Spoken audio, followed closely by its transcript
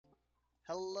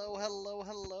Hello, hello,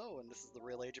 hello, and this is the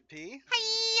Real Agent P,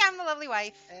 Hi, I'm the lovely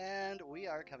wife. and we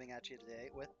are coming at you today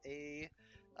with a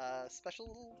special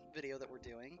little video that we're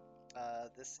doing.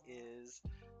 This is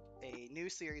a new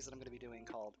series that I'm going to be doing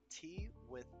called Tea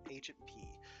with Agent P.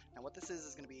 Now, what this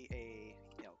is going to be a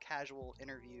casual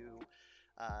interview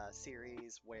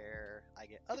series where I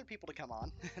get other people to come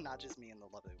on, not just me and the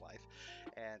lovely wife,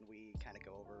 and we kind of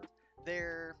go over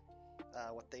their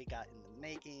what they got in the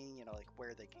making, like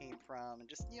where they came from, and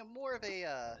just more of a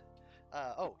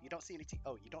oh, you don't see any tea.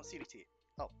 Oh, you don't see any tea.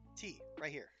 Oh, tea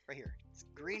right here, right here. It's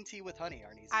green tea with honey,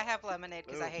 Arnie's. I have lemonade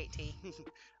because I Boom. hate tea.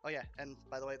 Oh yeah, and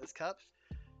by the way, this cup,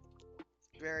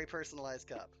 very personalized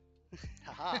cup.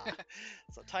 Haha.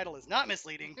 So title is not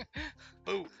misleading.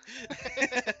 Boom.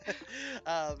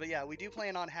 But yeah, we do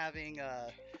plan on having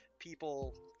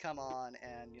people come on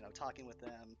and talking with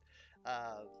them.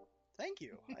 Uh, Thank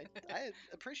you. I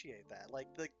appreciate that. Like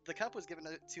the cup was given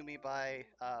to me by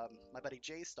my buddy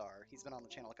J Star. He's been on the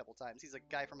channel a couple times. He's a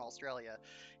guy from Australia.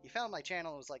 He found my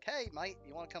channel and was like, "Hey, mate,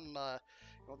 you want to come? You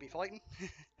want to be fighting?"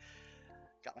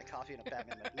 Got my coffee and a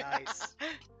Batman mug. Nice,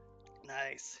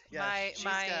 nice. Yeah, she's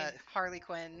my got. Harley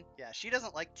Quinn Yeah, she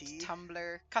doesn't like tea.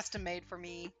 tumbler, custom made for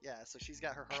me. Yeah, so she's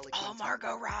got her It's Harley all Quinn. Margot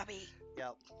tumbler. Robbie.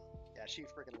 Yep. Yeah, she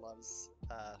freaking loves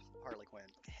Harley Quinn.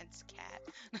 Hence cat.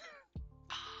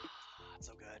 It's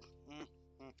so good.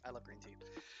 I love green tea.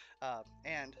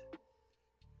 And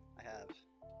I have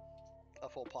a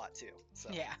full pot too. So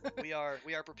Yeah. we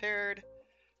are prepared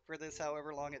for this,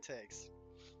 however long it takes.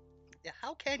 Yeah,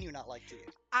 how can you not like tea?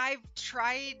 I've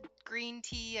tried green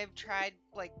tea. I've tried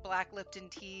like black Lipton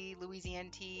tea, Louisiana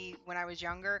tea when I was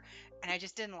younger, and I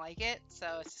just didn't like it.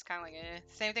 So it's just kind of like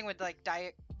same thing with like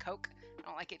Diet Coke. I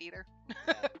don't like it either.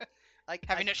 Yeah.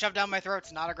 Having it shoved down my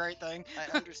throat's not a great thing.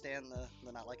 I understand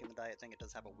the not liking the diet thing. It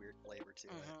does have a weird flavor to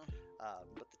it.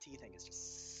 But the tea thing is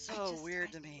just so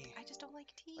weird to me. I just don't like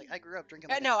tea. Like I grew up drinking.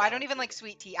 Like no, I don't dog even like food.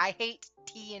 sweet tea. I hate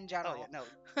tea in Oh general. yeah,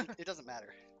 no, it doesn't matter.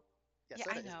 Yeah, Yeah,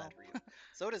 soda I is know. bad for you.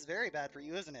 Soda is very bad for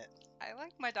you, isn't it? I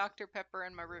like my Dr. Pepper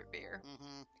and my root beer.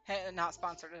 Not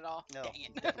sponsored at all. No, Dang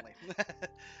it. definitely.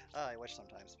 I wish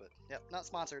sometimes, but yep, not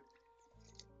sponsored.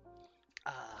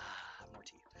 More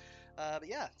tea. But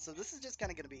yeah, so this is just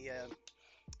kind of going to be,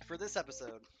 for this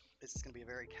episode, this is going to be a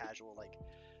very casual, like,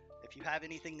 if you have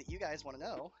anything that you guys want to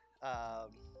know,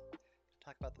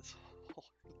 talk about this whole...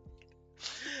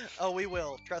 Oh, we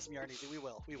will. Trust me, Arnie, we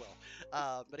will. We will.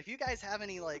 But if you guys have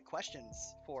any, like, questions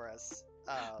for us...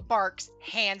 Barks,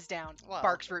 hands down.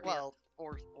 Barks root beer. Well,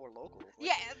 or local. Like,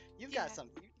 yeah. You've got some...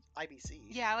 IBC.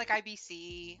 Yeah, I like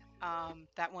IBC.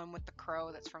 That one with the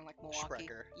crow that's from, like, Milwaukee.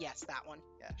 Sprecher. Yes, that one.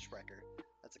 Yeah, Sprecher.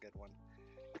 That's a good one.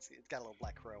 It's got a little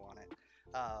black crow on it.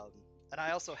 And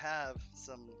I also have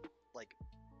some, like,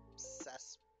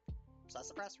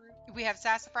 sassafras root? We have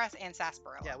sassafras and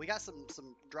sarsaparilla. Yeah, we got some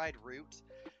dried root,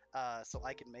 so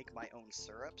I can make my own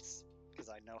syrups, because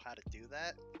I know how to do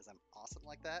that, because I'm awesome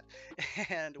like that.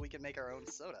 And we can make our own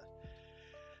soda.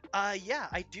 Yeah,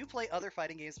 I do play other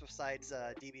fighting games besides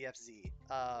DBFZ.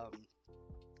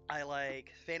 I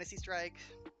like Fantasy Strike,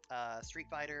 Street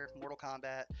Fighter, Mortal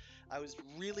Kombat. I was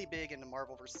really big into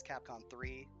Marvel vs. Capcom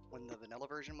 3 when the vanilla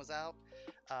version was out.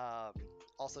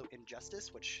 Also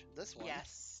Injustice, which this one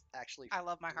actually I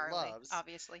love my Harley,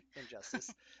 obviously.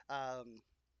 Injustice.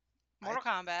 Mortal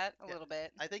Kombat, a little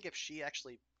bit. I think if she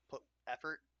actually put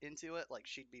effort into it, like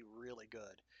she'd be really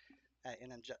good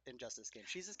in Injustice games.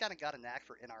 She's just kind of got a knack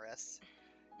for NRS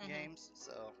games.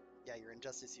 So yeah, your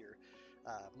Injustice, your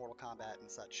Mortal Kombat and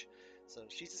such. So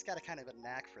she's just got a kind of a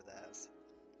knack for those.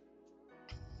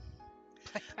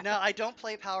 No, I don't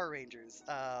play Power Rangers.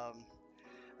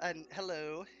 And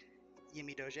hello,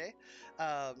 Yimi Doge.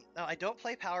 No, I don't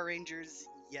play Power Rangers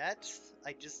yet.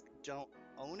 I just don't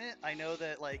own it. I know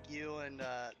that like you and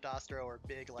Dostro are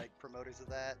big like promoters of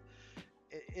that.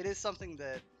 It is something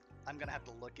that I'm gonna have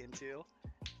to look into.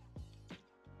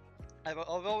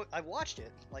 I've watched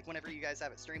it, like whenever you guys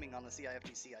have it streaming on the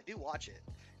CIFGC, I do watch it,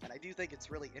 and I do think it's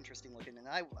really interesting looking, and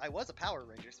I was a Power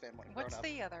Rangers fan when I grew up. What's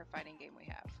the other fighting game we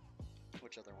have?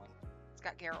 Which other one? It's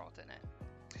got Geralt in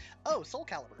it. Oh, Soul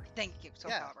Calibur. Thank you,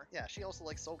 Soul Calibur. Yeah, she also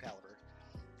likes Soul Calibur.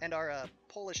 And our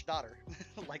Polish daughter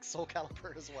likes Soul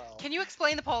Calibur as well. Can you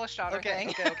explain the Polish daughter thing?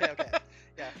 Okay.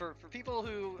 Yeah, for people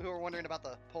who are wondering about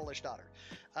the Polish daughter,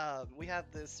 we have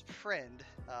this friend.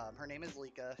 Her name is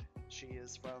Lika. She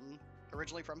is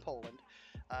originally from Poland,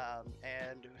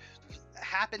 and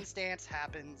happenstance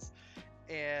happens,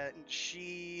 and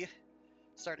she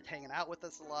started hanging out with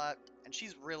us a lot. And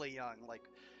she's really young, like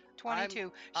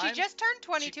 22. She just turned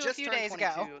 22 a few days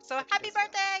ago. So happy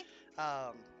birthday!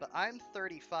 But I'm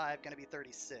 35, gonna be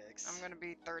 36. I'm gonna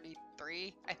be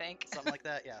 33, I think. Something like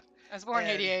that, yeah. I was born in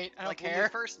And 88. I don't like when we care.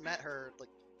 first met her, like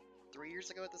 3 years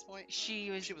ago at this point,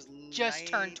 She was she was just 19.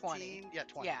 turned 20. Yeah,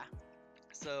 20. Yeah.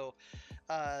 So,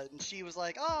 and she was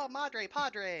like, "Oh, Madre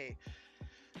Padre."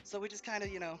 So we just kind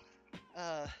of,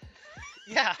 uh,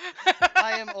 yeah.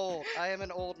 I am old. I am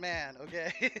an old man.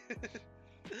 Okay.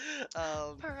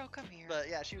 Pearl, come here. But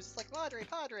yeah, she was just like Madre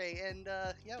Padre, and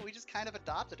yeah, we just kind of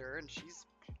adopted her, and she's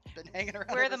been hanging around.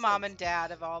 We're ever the mom since. and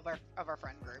dad of all of our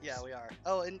friend groups. Yeah, we are.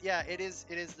 Oh, and yeah, it is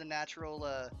the natural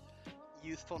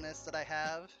youthfulness that I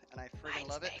have, and I freaking Mine's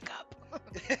love it. makeup.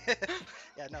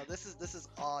 Yeah, no, this is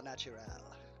all natural.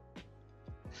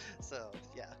 So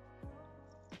yeah.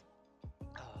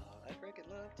 Oh, I freaking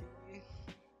love tea.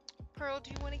 Pearl,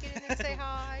 do you want to get in and say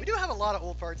hi? We do have a lot of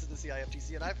old parts in the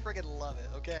CIFGC, and I friggin' love it,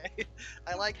 okay?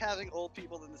 I like having old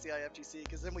people in the CIFGC,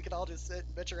 because then we can all just sit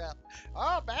and bitch around.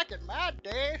 Oh, back in my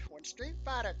day, when Street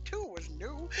Fighter 2 was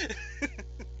new.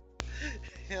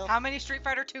 You know, How many Street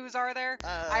Fighter 2s are there?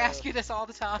 I ask you this all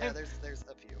the time. yeah, there's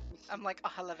a few. I'm like,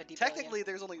 oh, I love a Technically,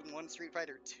 there's only one Street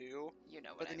Fighter 2, you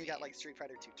know what but I then you mean. got like Street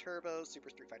Fighter 2 Turbo,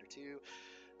 Super Street Fighter 2,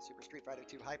 Super Street Fighter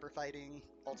 2 Hyper Fighting,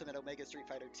 Ultimate Omega Street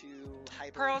Fighter 2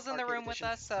 Hyper. Pearl's in the Arcade room Edition.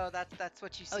 with us, so that's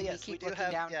what you see. Oh me yes, keep we do looking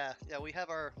have. down. Yeah, we have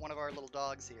one of our little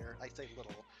dogs here. I say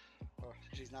little, or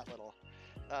she's not little.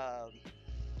 But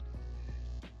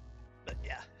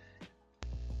yeah.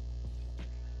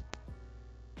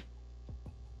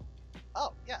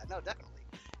 Oh yeah, no, definitely.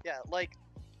 Yeah, like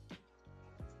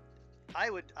I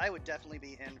would definitely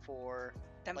be in for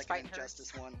Them like an fighting her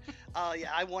Injustice one. Yeah,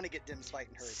 I want to get Dims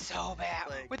fighting her. so bad.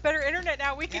 Like, With better internet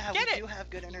now, we yeah, can get we it. do have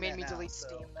good You internet made me now, delete so-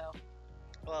 Steam though.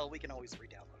 Well, we can always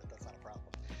re-download it. That's not a problem.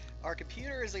 Our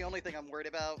computer is the only thing I'm worried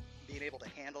about, being able to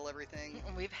handle everything.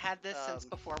 We've had this since Um,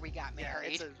 before we got Yeah,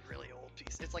 married. it's a really old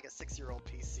piece. It's like a 6-year-old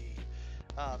PC.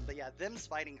 But yeah, Them's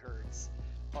Fighting Herds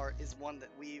is one that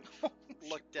we've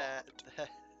looked at.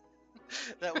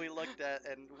 That we looked at,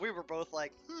 and we were both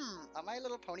like, a My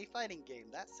Little Pony fighting game.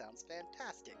 That sounds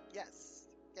fantastic. Yes.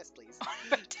 Yes, please.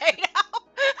 Potato.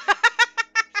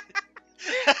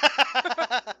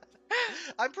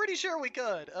 I'm pretty sure we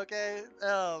could, okay?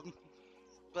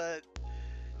 But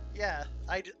yeah,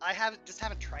 I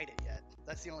haven't tried it yet.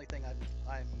 That's the only thing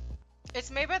I'm It's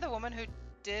made by the woman who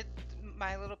did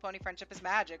My Little Pony Friendship is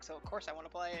Magic, so of course I want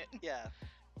to play it. yeah.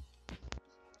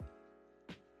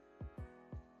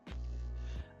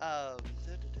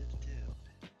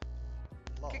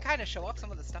 You could kind of show off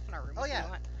some of the stuff in our room. Oh, if you yeah.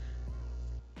 want.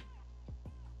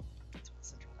 That's what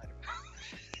Central Idaho.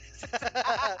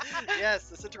 Yes,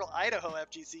 the Central Idaho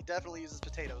FGC definitely uses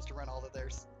potatoes to run all of their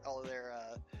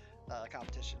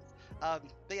competitions. But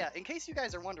yeah, in case you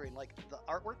guys are wondering, like the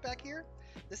artwork back here,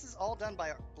 this is all done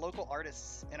by local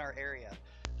artists in our area.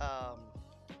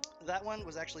 That one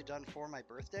was actually done for my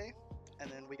birthday, and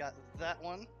then we got that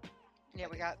one. Yeah,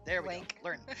 we got There we Link. go.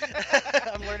 Learn.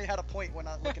 I'm learning how to point when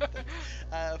not looking at things.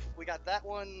 We got that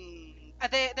one.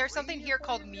 There's something 3 or here 4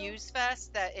 called years ago? Muse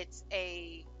Fest that it's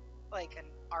like an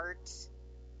art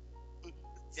Yeah.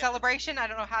 celebration. I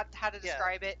don't know how to Yeah.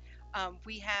 describe it.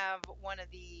 We have one of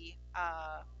the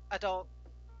adult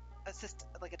assisted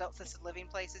living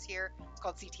places here. It's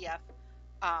called CTF.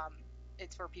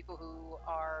 It's for people who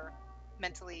are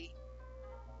mentally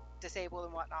disabled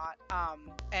and whatnot.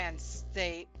 And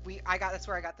that's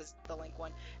where I got the Link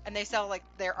one, and they sell like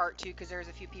their art too, because there's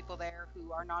a few people there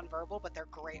who are nonverbal, but they're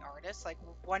great artists. Like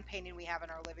one painting we have in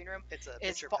our living room It's a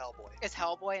is picture of fa- Hellboy. is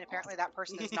Hellboy, and apparently that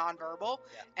person is nonverbal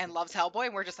Yeah. and loves Hellboy,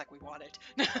 and we're just like, we want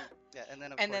it. Yeah, and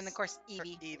then of course for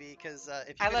Eevee. Eevee, because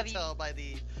if I you love can tell by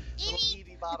the little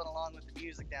Eevee bobbing along with the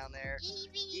music down there,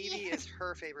 Eevee is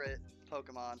her favorite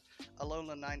Pokemon.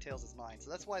 Alolan Ninetales is mine,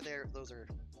 so that's why those are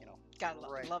Gotta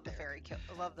right love the there. fairy kill,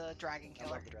 love the dragon I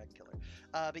killer. love the Dragon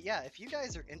Killer. But yeah, if you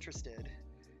guys are interested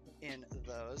in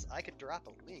those, I could drop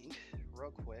a link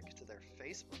real quick to their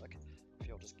Facebook. If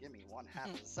you'll just give me one half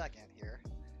of a second here.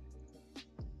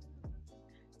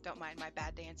 Don't mind my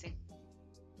bad dancing.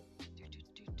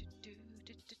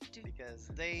 Because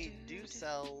they do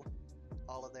sell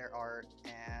all of their art,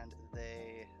 and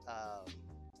they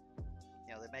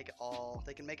they make it all.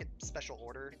 They can make it special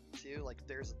order too. Like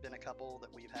there's been a couple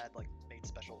that we've had like made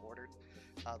special ordered.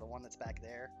 The one that's back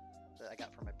there that I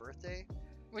got for my birthday,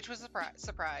 Which was a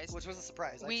surprise. which was a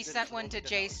surprise. I We didn't sent one totally to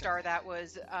didn't know it J was Star gonna that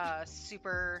was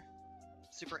Super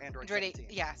Android Android 8,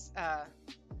 17. yes.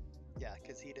 Yeah,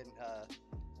 because he didn't.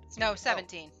 No, oh,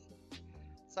 17.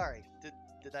 sorry.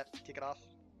 Did that kick it off?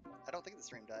 I don't think the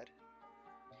stream died.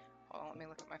 Hold on, let me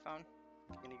look at my phone.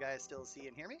 Can you guys still see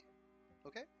and hear me?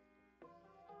 Okay.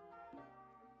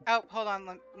 Oh, hold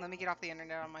on. Let me get off the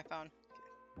internet on my phone.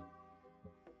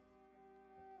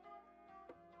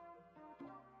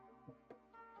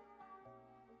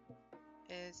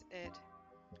 Is it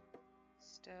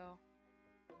still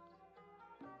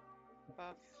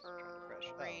Refresh.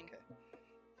 Oh, buffering? okay.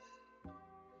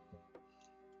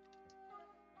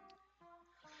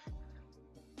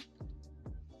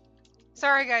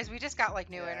 Sorry, guys. We just got like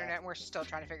new Yeah. internet and we're still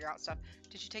trying to figure out stuff.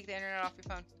 Did you take the internet off your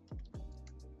phone?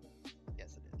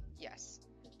 Yes, it did. Yes.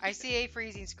 I see a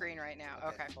freezing screen right now.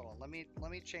 Okay. Hold on. Let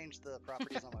me change the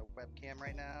properties on my webcam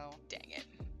right now. Dang it.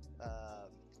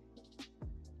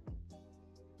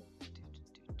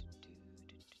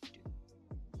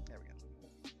 There we go.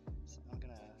 So I'm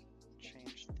gonna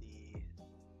change the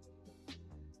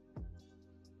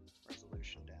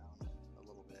resolution down a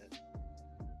little bit.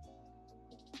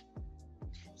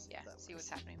 Yeah. See what's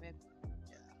happening, babe.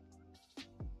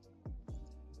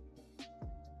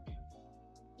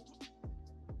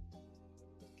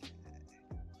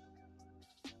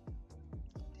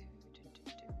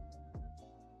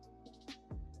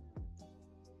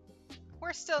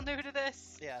 We're still new to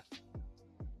this. Yeah.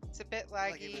 It's a bit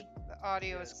Like laggy. even- The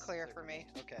audio Yeah, is it's clear for me.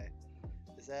 Okay.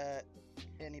 Is that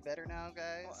any better now,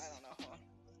 guys? Well, I don't know. Hold on.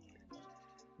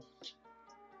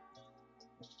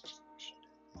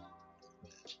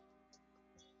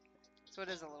 So it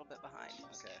is a little bit behind.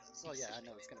 Okay. Well, yeah, I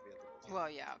know it's gonna be a little. Well,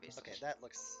 yeah, obviously. Okay, that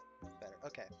looks better.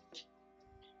 Okay.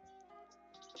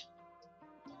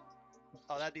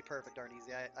 Oh, that'd be perfect,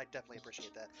 Arneezy. I definitely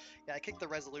appreciate that. Yeah, I kicked the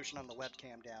resolution on the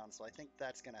webcam down, so I think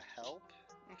that's gonna help.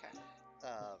 Okay.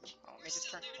 Um, Let me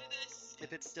just turn.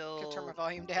 if it's still Could turn my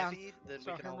volume down. iffy, then so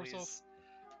we I can hear always myself.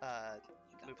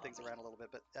 move things around a little bit.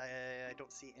 But I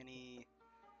don't see any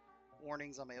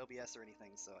warnings on my OBS or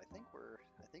anything, so I think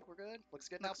we're good. Looks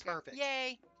good Looks now. good. Perfect.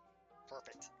 Yay!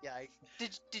 Perfect. Yeah.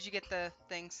 Did you get the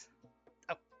things?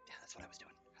 Yeah, that's what I was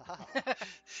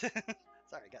doing.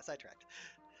 Sorry, got sidetracked.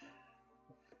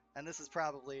 And this is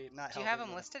probably not. Do you have helping them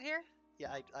when listed here?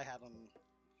 Yeah, I have them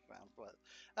found,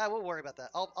 but we'll worry about that.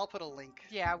 I'll put a link.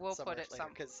 Yeah, we'll somewhere put it later, some.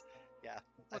 because We'll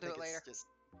I do think it later. it's just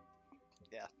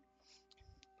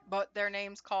But their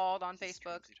names called on just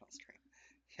Facebook. streams you don't stream.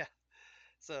 Yeah.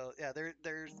 So yeah,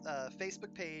 there's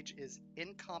Facebook page is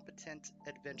Incompetent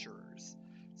Adventurers.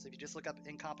 So if you just look up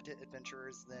Incompetent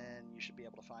Adventurers, then you should be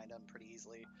able to find them pretty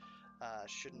easily.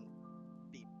 Shouldn't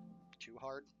be too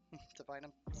hard to find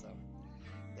them. So,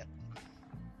 yep.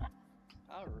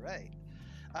 All right.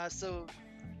 So,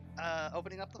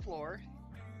 opening up the floor.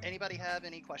 Anybody have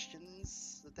any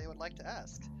questions that they would like to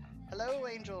ask? Hello,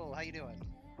 Angel. How you doing?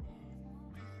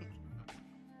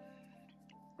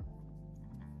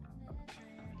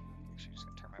 Actually, just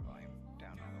gonna turn my volume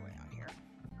down all the way on here.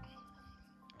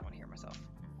 I want to hear myself.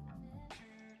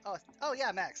 Oh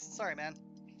yeah, Max. Sorry, man.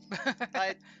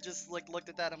 I just looked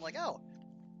at that. I'm like, oh,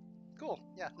 cool.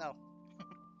 Yeah, no,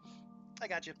 I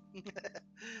got you.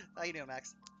 How you doing,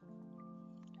 Max?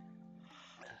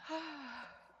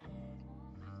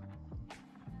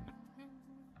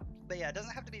 But yeah, it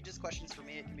doesn't have to be just questions for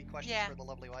me. It can be questions Yeah. for the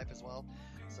lovely wife as well.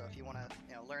 So if you want to,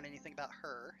 learn anything about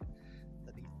her,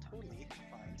 that'd be totally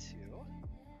fine too.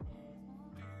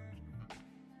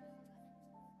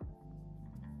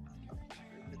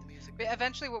 With the music. But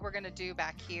eventually, what we're gonna do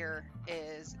back here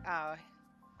is,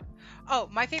 oh,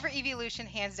 my favorite evolution,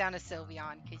 hands down, is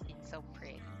Sylveon because it's so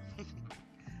pretty.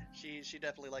 She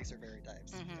definitely likes her fairy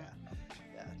types. Mhm.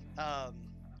 Yeah.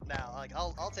 Now, like,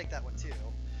 I'll take that one too.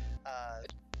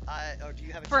 Do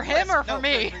you have a For him or for no,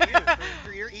 me? For you,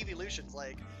 for your evolutions,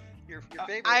 like your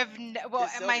favorite. My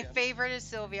Sylveon. favorite is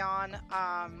Sylveon.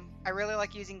 I really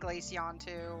like using Glaceon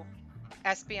too.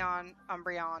 Espeon,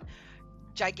 Umbreon,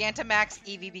 Gigantamax,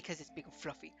 Eevee because it's big and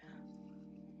fluffy.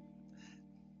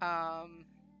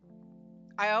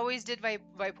 I always did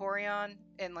Vaporeon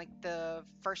in like the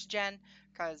first gen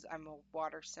because I'm a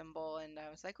water symbol and I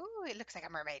was like, ooh, it looks like a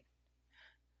mermaid.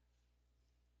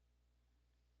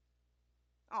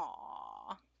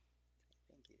 Aww.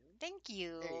 Thank you. Thank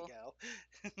you. There you go.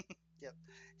 Yep.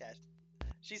 Yeah.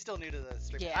 She's still new to the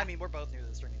streaming. Yeah. I mean, we're both new to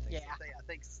the streaming thing. Yeah. So yeah.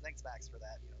 Thanks, Max, for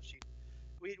that.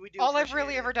 We do. All I've appreciate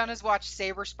really it, ever done and- is watch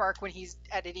Saber Spark when he's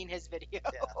editing his videos. Yeah,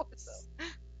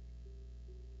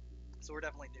 so we're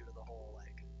definitely new to the whole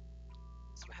like.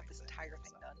 I have this entire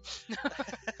thing done. done.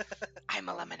 I'm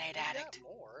a lemonade We got addict.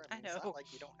 more. I I mean, It's know. not like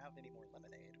we don't have any more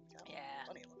lemonade. We got Yeah.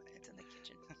 plenty of lemonade. It's in the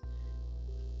kitchen.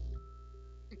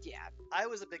 Yeah. I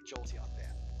was a big Jolteon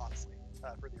fan, honestly,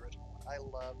 for the original one. I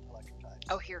loved electric types.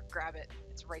 Oh, here, grab it.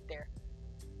 It's right there.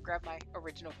 Grab my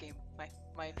original game,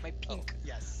 my pink.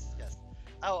 Yes.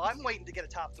 Oh, I'm waiting to get a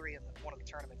top 3 in one of the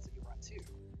tournaments that you run too.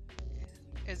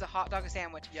 Is a hot dog a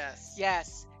sandwich? Yes.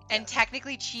 Yes. And Yes.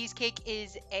 technically, cheesecake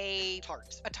is a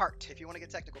Tart. tart. If you want to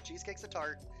get technical, cheesecake's a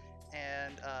tart,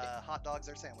 and hot dogs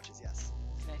are sandwiches. Yes.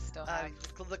 And I still have.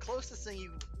 The closest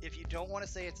thing if you don't want to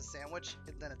say it's a sandwich,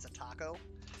 then it's a taco.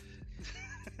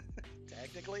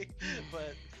 Technically,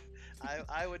 but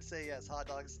I would say yes. Hot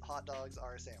dogs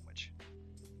are a sandwich.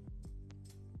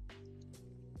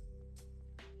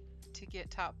 To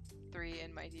get top 3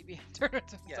 in my DBM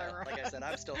tournament. Yeah, like I said,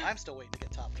 I'm still waiting to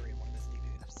get top 3 in one of his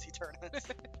DBFC tournaments.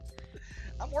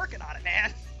 I'm working on it,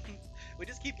 man. We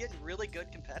just keep getting really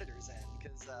good competitors in,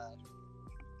 because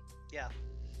yeah.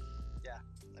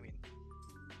 I mean,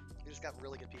 we just got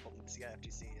really good people in the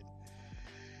CIFGC, and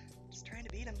just trying to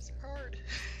beat them is hard.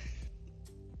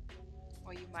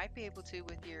 Well, you might be able to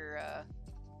with your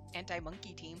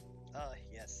anti-monkey team.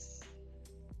 Yes.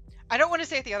 I don't want to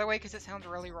say it the other way because it sounds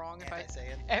really wrong.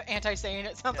 Anti-Saiyan. Anti-Saiyan.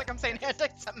 It sounds like I'm saying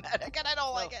anti-Semitic, and I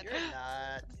don't like it. You're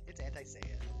not. It's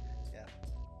anti-Saiyan. Yeah.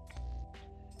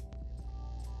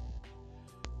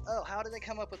 Oh, how did they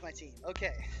come up with my team?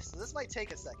 Okay, so this might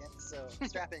take a second, so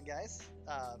strap in, guys.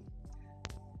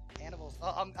 Animals.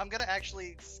 Oh, I'm gonna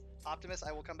actually, Optimus,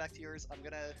 I will come back to yours. I'm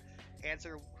gonna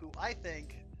answer who I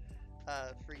think,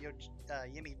 for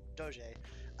Yimi Doge.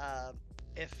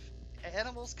 If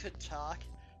animals could talk,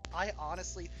 I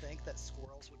honestly think that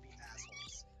squirrels would be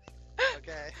assholes.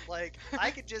 Okay? Like, I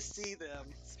could just see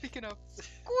them. Speaking of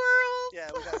squirrels.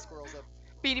 Yeah, we got squirrels up.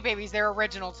 Beanie Babies, they're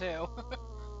original too.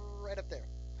 Right up there.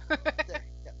 There,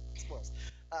 yeah, squirrels.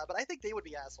 But I think they would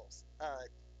be assholes.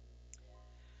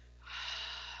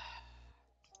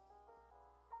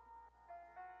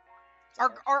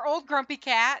 Our old grumpy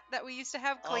cat that we used to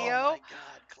have, Cleo. Oh my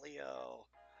god, Cleo.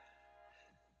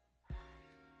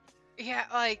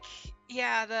 Yeah,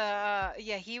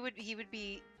 he would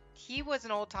be. He was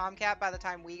an old tomcat by the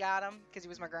time we got him because he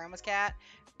was my grandma's cat,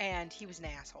 and he was an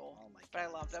asshole. Oh my god, but I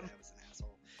loved him. This guy was an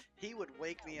asshole. He would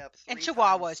wake me up. And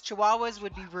Chihuahuas. Chihuahuas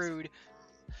would be rude.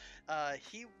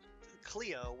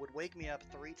 Cleo would wake me up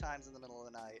 3 times in the middle of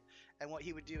the night, and what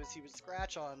he would do is he would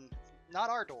scratch on, not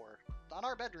our door, not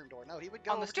our bedroom door. No, he would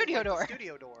go on the over studio to, door. The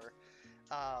studio door,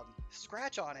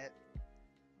 scratch on it,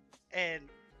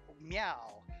 and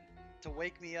meow to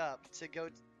wake me up to go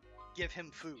give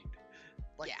him food.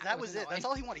 Like, yeah, that was it. annoying. That's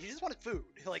all he wanted. He just wanted food.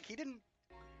 Like, he didn't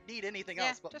need anything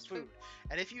else but food.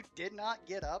 And if you did not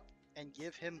get up and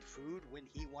give him food when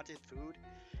he wanted food,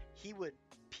 he would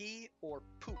pee or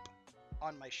poop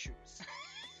on my shoes.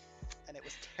 And it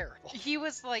was terrible. He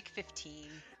was like 15.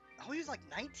 Oh, he was like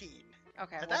 19.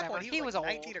 Okay, At whatever. that point, he was like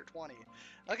 19 or 20.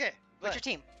 Okay. What's your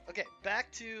team? Okay,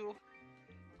 back to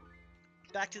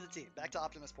the team. Back to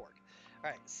Optimus Pork. All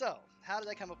right, so how did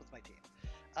I come up with my team?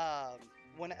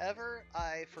 Whenever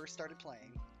I first started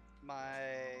playing,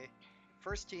 my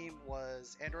first team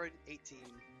was Android 18,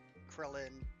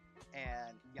 Krillin,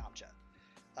 and Yamcha.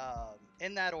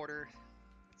 In that order,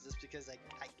 just because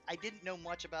I didn't know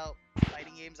much about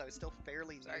fighting games. I was still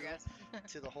fairly new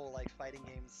to the whole like fighting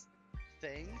games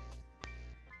thing.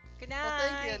 Good Well,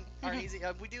 night. thank you,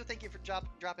 Arneezy. We do thank you for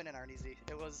dropping in, Arneezy.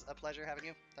 It was a pleasure having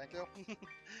you. Thank you.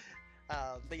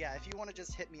 But yeah, if you want to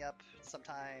just hit me up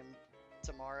sometime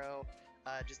tomorrow,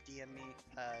 just DM me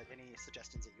any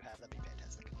suggestions that you have. That'd be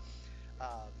fantastic.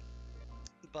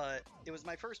 But it was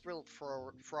my first real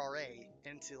foray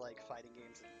into like fighting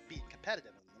games and being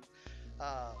competitive in them.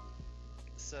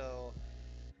 So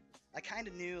I kind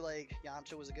of knew like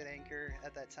Yamcha was a good anchor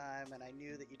at that time, and I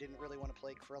knew that you didn't really want to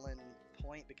play Krillin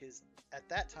point because at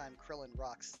that time Krillin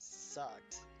rocks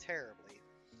sucked terribly.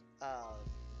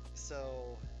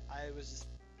 So I was just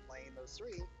playing those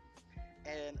 3,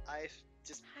 and I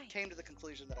just came to the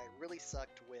conclusion that I really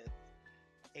sucked with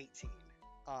 18.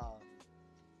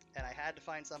 And I had to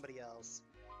find somebody else,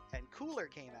 and Cooler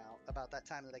came out about that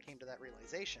time that I came to that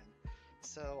realization.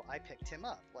 So I picked him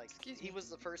up. Like, he was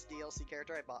the first DLC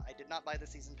character I bought. I did not buy the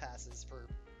season passes for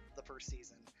the first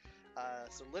season.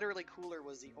 So literally Cooler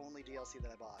was the only DLC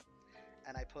that I bought.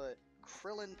 And I put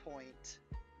Krillin point,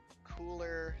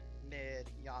 Cooler,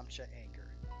 mid, Yamcha,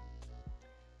 anchor.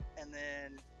 And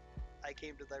then I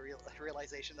came to the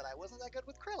realization that I wasn't that good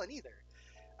with Krillin either.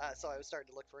 So I was starting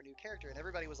to look for a new character, and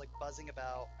everybody was like buzzing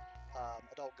about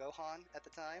Adult Gohan at the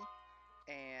time.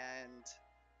 And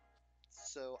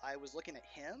so I was looking at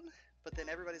him, but then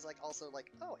everybody's like also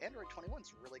like, oh, Android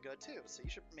 21's really good too, so you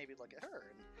should maybe look at her.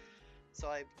 And so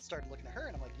I started looking at her,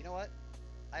 and I'm like, you know what?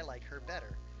 I like her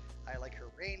better. I like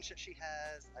her range that she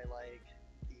has. I like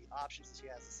the options that she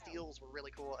has. The steals were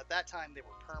really cool. At that time, they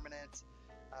were permanent,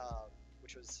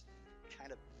 which was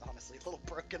kind of honestly a little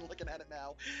broken looking at it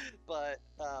now. But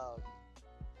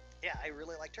yeah, I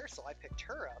really liked her, so I picked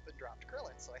her up and dropped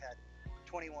Krillin. So I had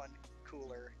 21,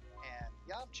 Cooler, and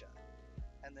Yamcha.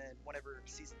 And then whenever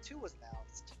season 2 was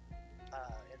announced,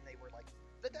 and they were like,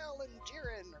 Videl and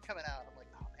Jiren are coming out, I'm like,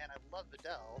 oh man, I love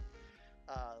Videl.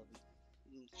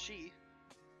 She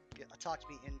talked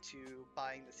me into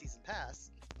buying the season pass.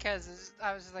 Because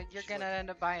I was like, you're She's gonna like, end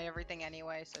up buying everything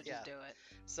anyway, so Yeah. just do it.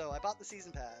 So I bought the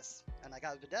season pass, and I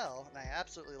got Videl, and I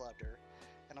absolutely loved her.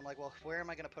 And I'm like, well, where am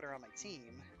I going to put her on my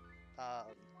team?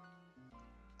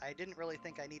 I didn't really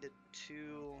think I needed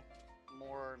 2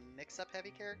 more mix-up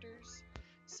heavy characters,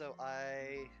 so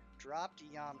I dropped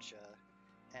Yamcha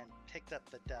and picked up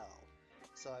Videl.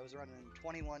 So I was running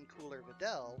 21 cooler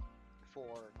Videl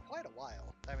for quite a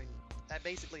while. I mean,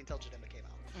 basically until Janemba came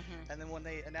out. Hmm. And then when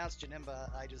they announced Janemba,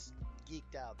 I just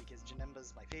geeked out because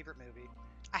Janemba's my favorite movie.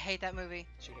 I hate that movie.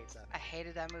 She hates that. I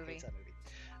hated that movie. Hates that movie.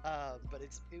 But it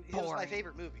was my Boring.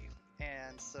 favorite movie,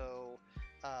 and so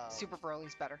Super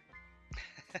Broly's better.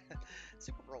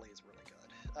 Super Broly is really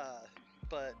good.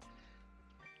 But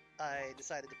I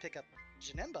decided to pick up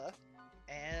Janemba,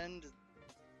 and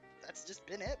that's just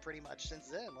been it pretty much since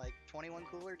then. Like 21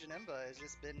 cooler Janemba has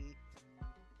just been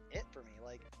it for me.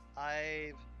 Like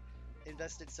I've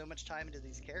invested so much time into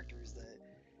these characters that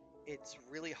it's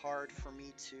really hard for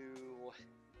me to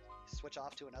switch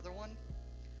off to another one.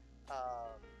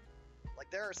 Like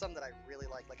there are some that I really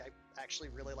like. Like I actually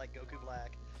really like Goku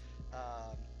Black.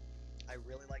 I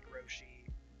really like Roshi.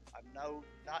 I'm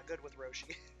not good with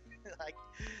Roshi. Like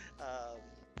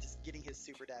just getting his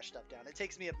super dash stuff down. It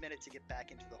takes me a minute to get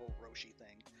back into the whole Roshi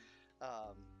thing.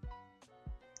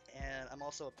 And I'm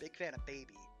also a big fan of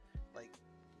Baby. Like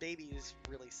Baby is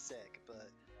really sick,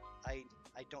 but I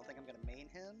don't think I'm gonna main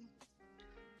him.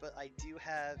 But I do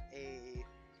have a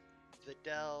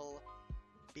Videl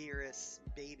Beerus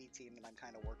Baby team that I'm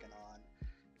kind of working on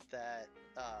that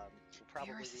will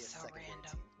probably Beerus be a is so secondary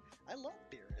random. team. I love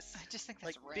Beerus. I just think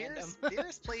Like that's random.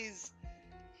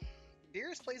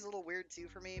 Beerus plays a little weird too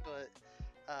for me, but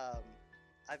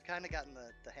I've kind of gotten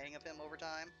the hang of him over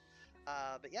time.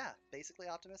 But yeah, basically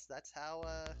Optimus. That's how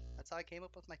I came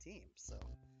up with my team. So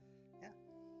yeah.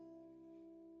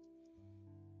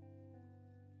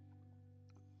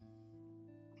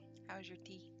 How's your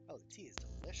tea? Oh, the tea is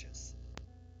delicious.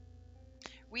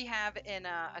 We have in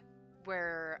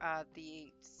where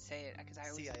the say it because I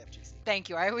always CIFGC. thank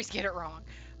you. I always get it wrong.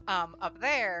 Up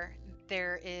there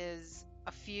is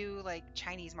a few like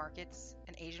Chinese markets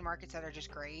and Asian markets that are just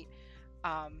great.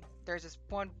 There's this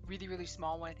one really really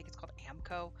small one. I think it's called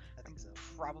Amco. I think so.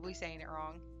 Probably saying it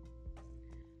wrong.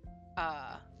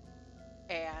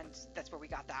 And that's where we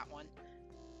got that one.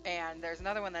 And there's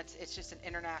another one it's just an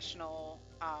international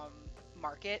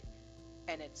market,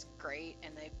 and it's great.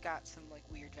 And they've got some like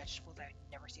weird vegetables I've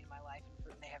never seen in my life, and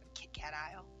fruit. And they have a Kit Kat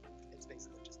aisle. It's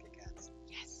basically just Kit Kats.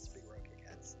 Yes. Big row Kit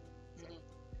Kats. So. Mhm.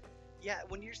 Yeah,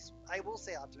 I will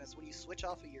say, Optimus, when you switch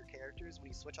off of your characters, when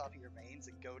you switch off of your mains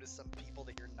and go to some people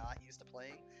that you're not used to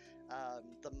playing,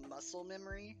 the muscle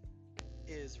memory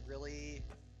is really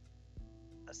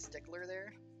a stickler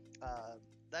there.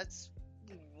 That's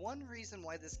one reason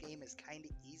why this game is kind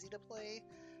of easy to play,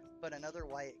 but another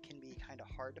why it can be kind of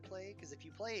hard to play. Because if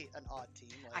you play an odd team,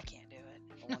 I like can't do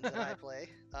it. the ones that I play,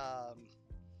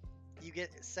 you get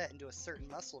set into a certain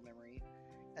muscle memory,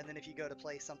 and then if you go to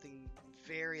play something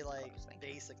very like Close, thank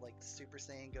you. basic, like Super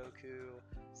Saiyan Goku,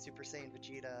 Super Saiyan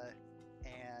Vegeta,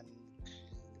 and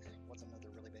what's another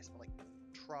really basic one,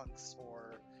 like Trunks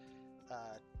or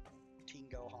Teen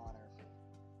Gohan or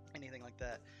anything like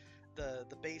that, the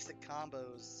basic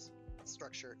combos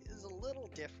structure is a little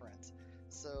different.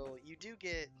 So you do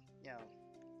get,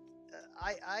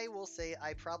 I will say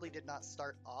I probably did not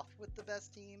start off with the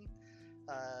best team,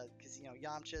 because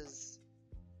Yamcha's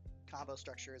combo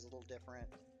structure is a little different.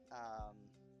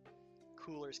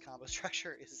 Cooler's combo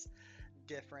structure is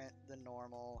different than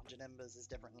normal. Janemba's is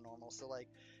different than normal. So like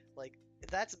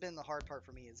that's been the hard part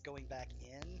for me, is going back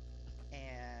in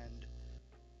and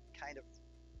kind of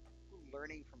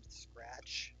learning from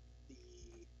scratch the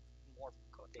more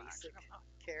basic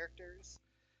characters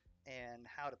and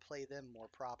how to play them more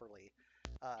properly.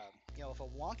 If a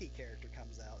wonky character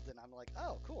comes out, then I'm like,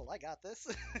 oh, cool, I got this.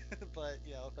 But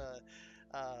if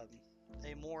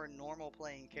a more normal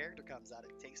playing character comes out,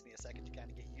 it takes me a second to kind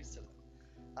of get used to them.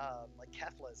 Like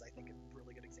Kefla is, I think, a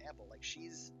really good example. Like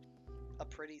she's a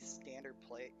pretty standard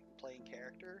playing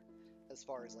character as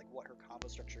far as like what her combo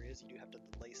structure is. You do have to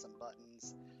delay some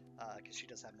buttons because she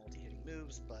does have multi-hitting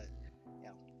moves, but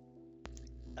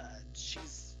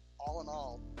she's all in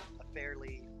all a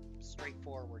fairly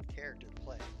straightforward character to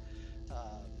play.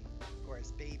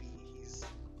 Whereas Baby, he's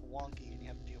wonky and you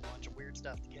have to do a bunch of weird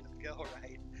stuff to get him to go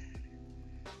right.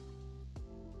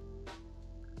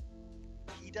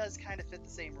 He he does kind of fit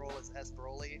the same role as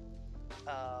Broly.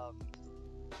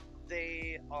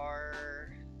 They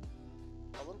are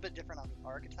a little bit different on the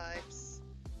archetypes.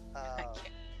 Yeah,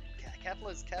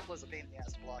 Kefla's a pain in the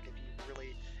ass to block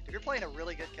if you're playing a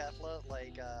really good Kefla,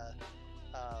 like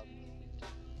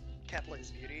Kefla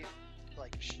is Beauty,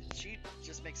 like she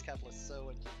just makes Kefla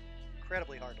so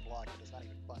incredibly hard to block that it's not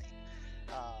even funny.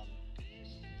 Um,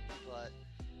 but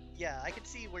yeah, I can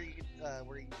see where you can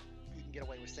get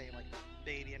away with saying like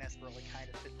Baby and Esperoli kind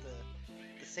of fit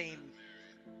the same,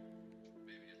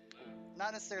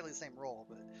 not necessarily the same role,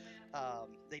 but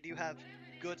they do have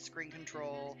good screen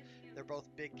control. They're both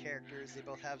big characters. They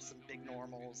both have some big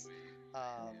normals.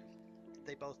 Um,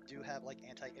 they both do have like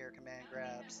anti-air command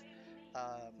grabs.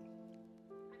 Um,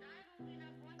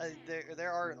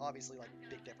 there are obviously like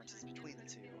big differences between the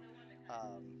two.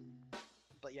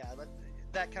 But yeah,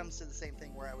 that comes to the same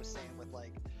thing where I was saying with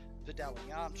like Videl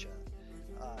and Yamcha.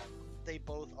 They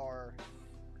both are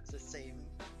the same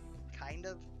kind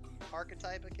of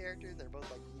archetype of character. They're both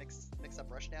like mix up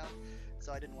Rushdown,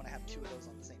 so I didn't want to have two of those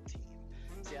on the same team.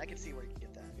 So yeah, I can see where you can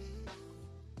get that.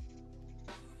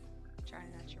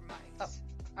 Trying out your mics.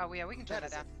 Oh yeah, we can turn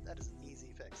that down. That is an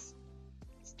easy fix.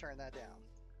 Let's turn that down.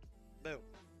 Boom.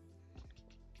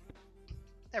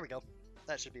 There we go.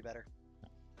 That should be better.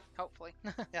 Hopefully.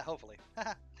 Yeah, hopefully.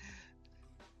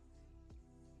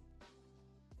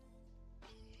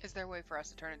 Is there a way for us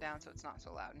to turn it down so it's not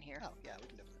so loud in here? Oh, yeah, we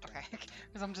can definitely turn Okay,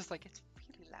 because I'm just like, it's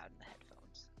really loud in the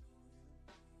headphones.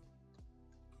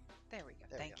 There we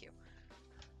go. Thank you.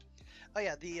 Oh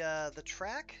yeah, the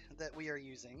track that we are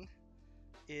using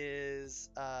is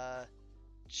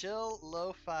chill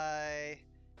lo-fi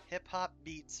hip hop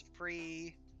beats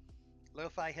free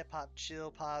lo-fi hip hop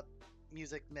chill pop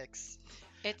music mix.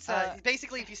 It's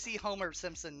basically if you see Homer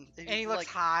Simpson and he looks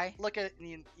high. Look at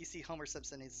you see Homer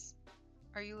Simpson.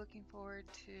 Are you looking forward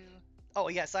to? Oh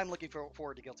yes, I'm looking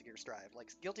forward to Guilty Gear Strive. Like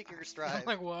Guilty Gear Strive. I'm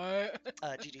like what?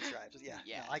 GG Strive. Yeah.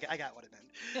 Yes. No, I got what it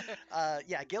meant.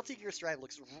 Yeah, Guilty Gear Strive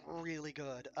looks really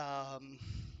good. Crap,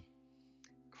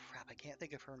 I can't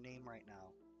think of her name right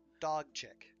now. Dog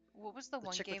chick. What was the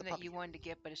one game that you wanted to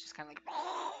get, but it's just kind of like.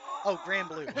 Oh,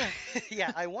 Granblue.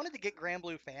 Yeah, I wanted to get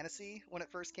Granblue Fantasy when it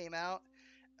first came out,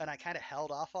 and I kind of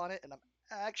held off on it, and I'm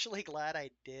actually glad I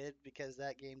did because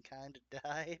that game kind of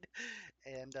died.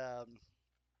 And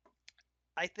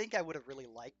I think I would have really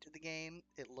liked the game.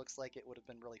 It looks like it would have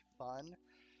been really fun,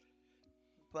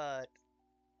 but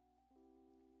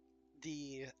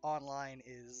the online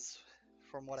is,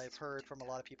 from what I've heard from a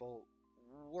lot of people,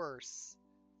 worse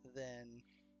than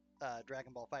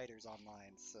Dragon Ball FighterZ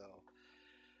Online. So,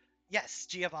 yes,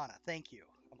 Giovanna, thank you.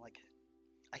 I'm like,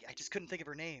 I just couldn't think of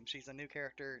her name. She's a new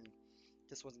character and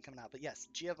just wasn't coming out. But yes,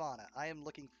 Giovanna, I am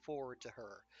looking forward to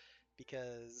her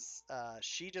because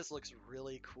she just looks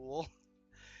really cool.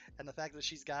 And the fact that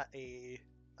she's got a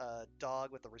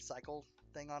dog with a recycle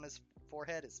thing on his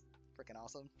forehead is freaking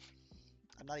awesome.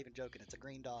 I'm not even joking. It's a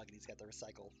green dog, and he's got the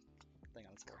recycle thing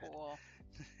on his forehead. Cool.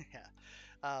 Yeah.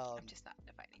 I'm just not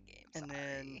into fighting games. And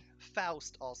then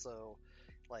Faust also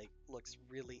looks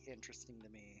really interesting to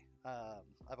me.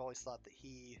 I've always thought that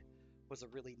he was a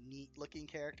really neat-looking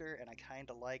character, and I kind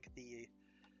of like the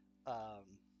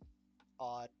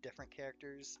odd, different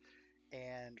characters.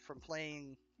 And from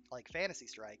playing like Fantasy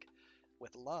Strike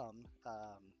with Lum,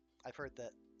 I've heard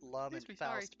that Lum and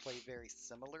Faust play very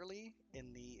similarly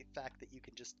in the fact that you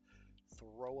can just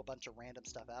throw a bunch of random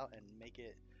stuff out and make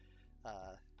it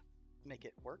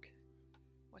work.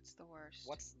 What's the worst?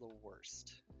 What's the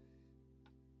worst?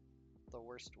 The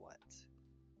worst what?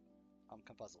 I'm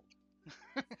confuzzled.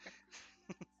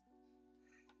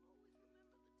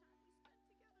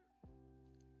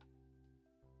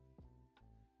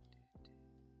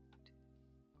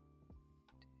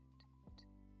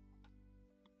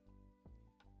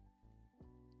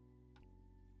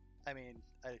 I mean,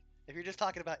 if you're just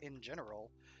talking about in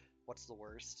general, what's the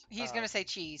worst? He's gonna say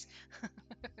cheese.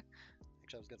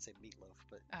 Actually, I was gonna say meatloaf,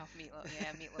 but oh, meatloaf.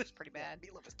 Yeah, meatloaf's pretty bad. Yeah,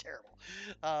 meatloaf is terrible.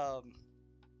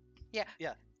 Yeah.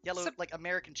 Yeah. Yellow, like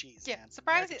American cheese. Yeah, man.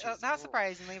 surprisingly, not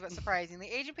surprisingly, but surprisingly,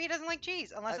 Agent P doesn't like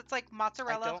cheese unless it's like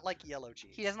mozzarella. I don't like yellow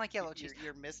cheese. He doesn't like yellow cheese.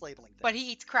 You're mislabeling things. But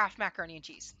he eats Kraft macaroni and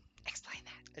cheese. Explain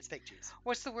that. It's fake cheese.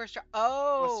 What's the worst job?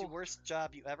 Oh. What's the worst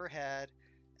job you ever had,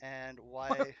 and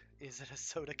why is it a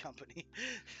soda company?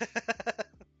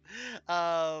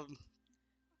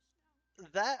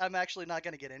 That I'm actually not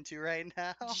going to get into right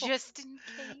now. Just in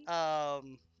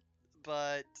case.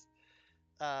 But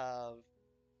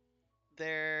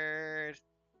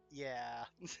yeah.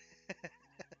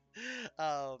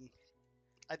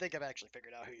 I think I've actually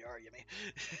figured out who you are, Yumi.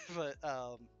 But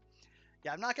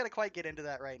yeah, I'm not gonna quite get into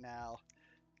that right now.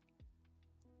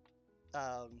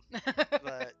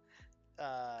 But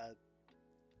uh,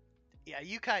 yeah,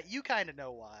 you kind of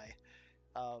know why.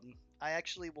 I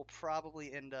actually will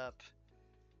probably end up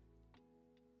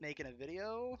making a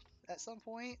video at some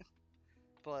point,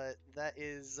 but that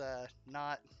is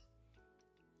not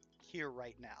here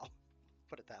right now.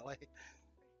 Put it that way.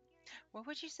 What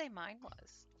would you say mine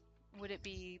was? Would it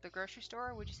be the grocery store,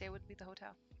 or would you say it would be the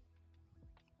hotel?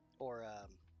 Or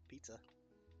pizza.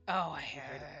 Oh,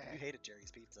 You hated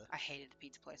Jerry's Pizza. I hated the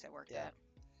pizza place I worked Yeah. at.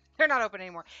 They're not open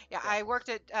anymore. Yeah, Yeah. I worked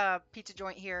at pizza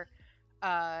joint here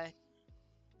uh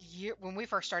when we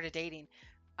first started dating.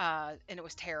 And it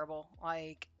was terrible.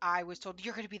 Like I was told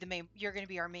you're going to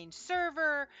be our main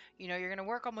server. You know, you're going to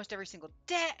work almost every single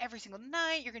day, every single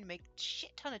night. You're going to make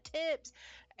shit ton of tips.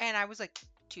 And I was like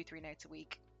 2, 3 nights a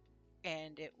week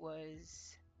and it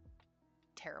was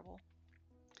terrible.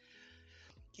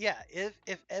 Yeah, if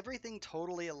everything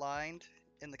totally aligned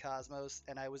in the cosmos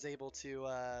and I was able to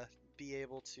be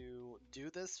able to do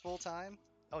this full time,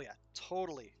 oh yeah,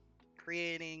 totally.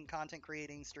 Creating, content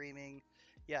creating, streaming.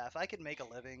 Yeah, if I could make a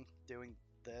living doing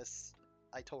this,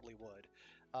 I totally would.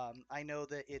 I know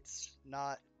that it's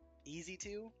not easy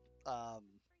to, um,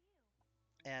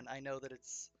 and I know that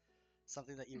it's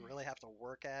something that you really have to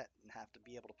work at and have to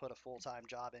be able to put a full time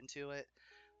job into it.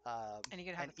 And you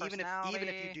got to have And the even if you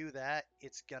personality. do that,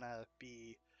 it's gonna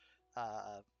be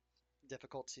uh,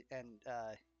 difficult to. And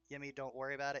Yemi, don't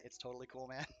worry about it. It's totally cool,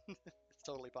 man. It's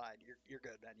totally fine. You're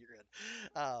good, man. You're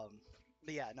good.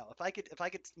 But yeah, no. If I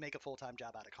could make a full time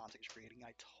job out of content creating,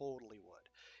 I totally would.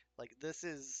 Like this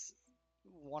is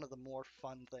one of the more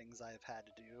fun things I've had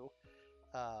to do,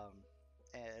 um,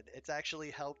 and it's actually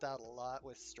helped out a lot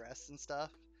with stress and stuff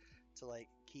to like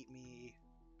keep me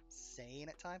sane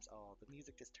at times. Oh, the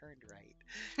music just turned right.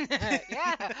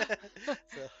 Yeah.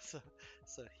 so so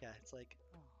so yeah, it's like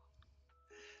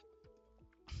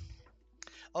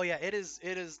oh yeah, it is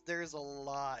there's a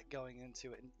lot going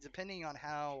into it. And depending on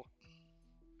how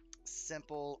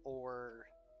simple or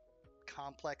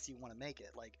complex you want to make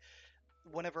it. Like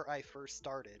whenever I first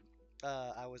started,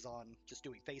 I was on just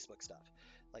doing Facebook stuff.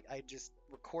 Like I just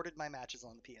recorded my matches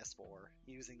on the PS4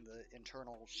 using the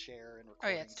internal share and Oh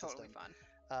yeah, recording it's system. totally fun.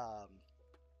 Um,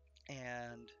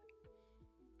 and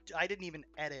I didn't even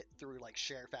edit through like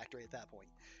Share Factory at that point.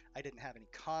 I didn't have any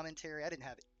commentary. I didn't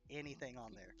have anything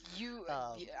on there. You,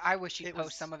 Um, I wish you'd it post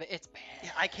was some of it. It's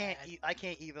yeah, I can't bad. I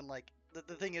can't even like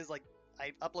the thing is like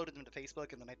I uploaded them to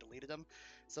Facebook and then I deleted them.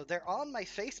 So they're on my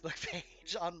Facebook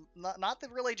page on not the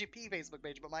Real AGP Facebook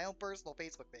page, but my own personal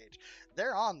Facebook page.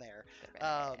 They're on there. They're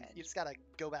bad. You just gotta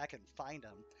go back and find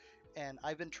them. And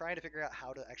I've been trying to figure out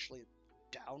how to actually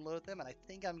download them, and I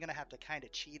think I'm gonna have to kind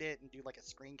of cheat it and do like a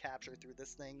screen capture through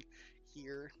this thing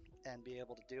here and be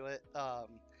able to do it.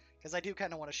 Because I do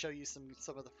kind of want to show you some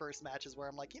of the first matches where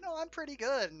I'm like, I'm pretty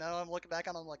good, and now I'm looking back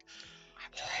on them like,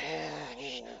 I'm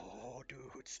trash. oh,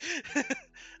 dudes.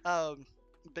 um,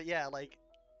 but yeah, like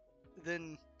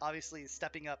then obviously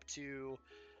stepping up to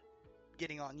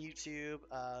getting on YouTube.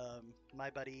 My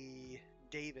buddy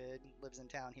David lives in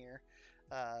town here.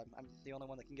 I'm the only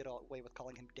one that can get away with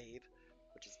calling him Dave,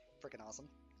 which is freaking awesome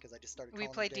because I just started We calling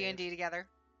him played D and Dave. D together.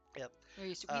 Yep. We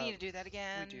need Um, to do that we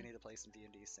again. do need to play some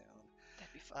D&D soon.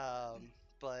 That'd be fun.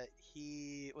 But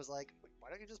he was like, "Why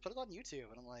don't you just put it on YouTube?"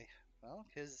 And I'm like, "Well,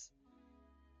 because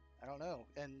I don't know."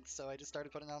 And so I just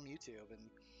started putting it on YouTube, and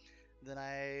then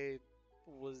I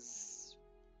was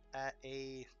at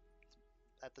a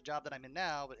at the job that I'm in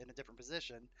now, but in a different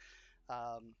position.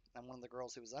 And one of the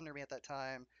girls who was under me at that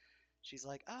time, she's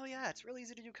like, "Oh yeah, it's really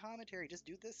easy to do commentary. Just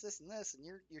do this, this, and this, and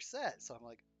you're set." So I'm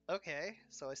like, "Okay."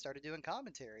 So I started doing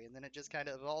commentary, and then it just kind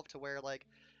of evolved to where like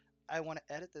I want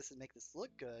to edit this and make this look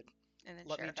good. And then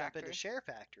Let Share me jump into Factory. Share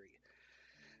Factory.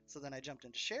 So then I jumped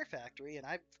into Share Factory, and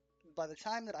by the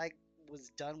time that I was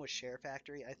done with Share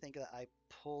Factory, I think that I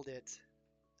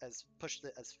pushed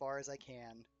it as far as I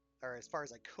can, or as far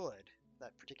as I could,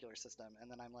 that particular system.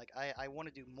 And then I'm like, I want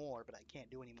to do more, but I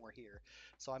can't do any more here.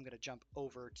 So I'm going to jump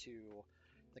over to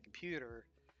the computer.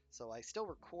 So I still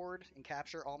record and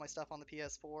capture all my stuff on the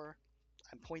PS4.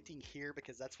 I'm pointing here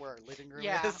because that's where our living room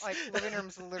Yeah, is. like living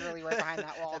room's literally right behind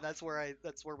that wall. And that's where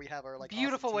we have our like awesome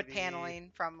Beautiful wood TV.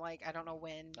 paneling from like I don't know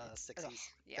when. It's, ugh, 60s,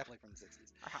 yeah, definitely from the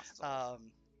 60s. our house is old.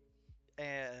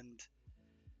 And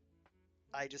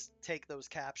I just take those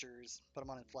captures, put them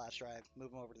on a flash drive,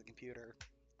 move them over to the computer,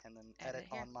 and then Edit edit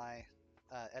it here. on my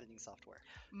editing software.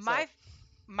 My So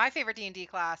my favorite D&D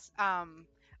class.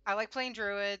 I like playing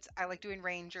druids. I like doing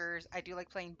rangers. I do like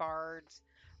playing bards.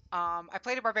 I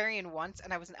played a barbarian once,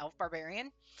 and I was an elf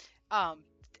barbarian. Um,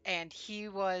 and he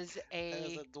was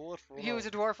As a a dwarf he was a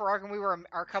rogue. dwarf rogue, and we were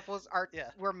our couples are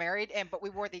Yeah. were married, and but we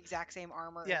wore the exact same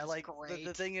armor. It Yeah, was like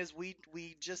the great. thing is we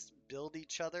just build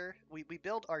each other. We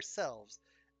build ourselves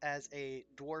as a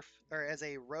dwarf or as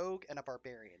a rogue and a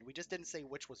barbarian. We just didn't say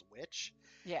which was which.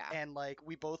 Yeah. And like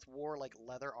we both wore like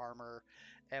leather armor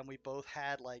and we both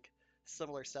had like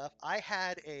similar stuff. I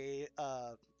had a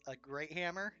great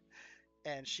hammer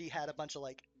and she had a bunch of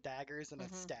like daggers and a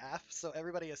Hmm. staff. So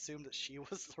everybody assumed that she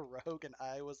was the rogue and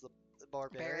I was the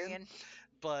barbarian. Barbarian.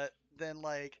 But then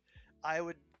like I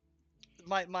would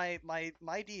my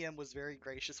DM was very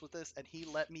gracious with this and he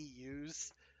let me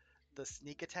use the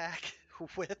sneak attack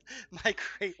with my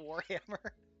great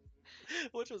warhammer,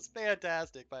 which was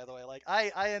fantastic by the way. Like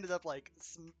I ended up like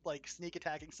like sneak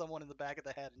attacking someone in the back of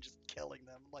the head and just killing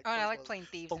them like Oh, and I first like one. playing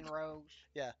thieves Thunk. and rogues.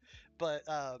 Yeah, but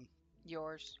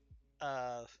Yours.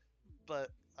 uh but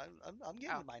I'm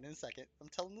getting Oh, to mine in a second. I'm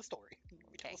telling the story.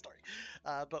 Let me tell the okay. story.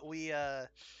 But we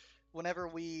whenever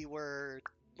we were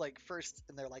like first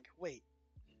and they're like, wait,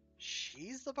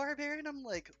 she's the barbarian. I'm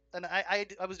like, and I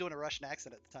was doing a Russian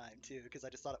accent at the time too because I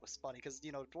just thought it was funny because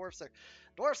you know dwarves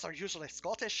are usually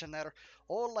Scottish and they're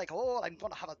all like, oh, I'm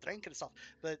gonna have a drink and stuff.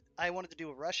 But I wanted to do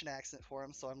a Russian accent for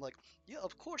him, so I'm like, yeah,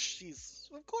 of course she's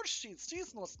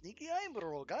not sneaky. I'm a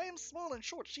rogue. I am small and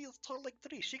short. She is tall like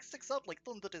tree. She sticks out like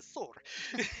thunder is sore.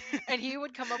 And he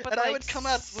would come up with And I like would come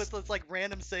out with this like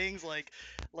random sayings like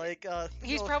you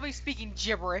he's know probably speaking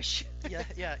gibberish. yeah,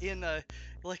 yeah.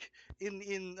 Like in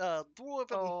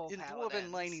Oh, dwarven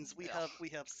paladins. linings Ugh. we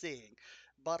have saying,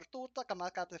 "Bartuta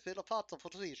kamakate filapata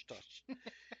fotrishtas."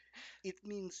 It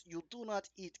means you do not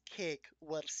eat cake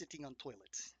while sitting on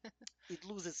toilet. It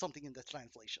loses something in the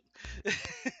translation.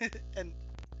 And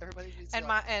everybody would be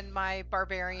like, And my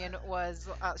barbarian was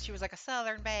she was like a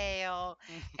southern belle,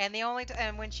 and the only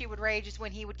and when she would rage is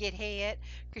when he would get hit,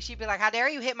 because she'd be like, "How dare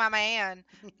you hit my man?"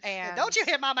 "Yeah, And don't you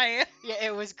hit my man?" yeah,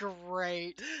 it was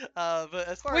great. But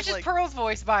as far Which as is like Pearl's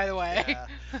voice, by the way. yeah,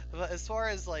 but as far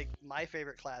as like my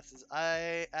favorite classes,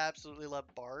 I absolutely love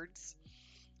bards.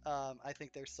 I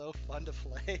think they're so fun to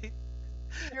play.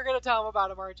 You're gonna tell him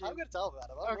about him, aren't I'm you? gonna tell him about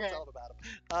him. I'm gonna Okay. tell him about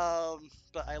him.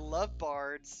 But I love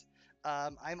bards.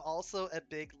 I'm also a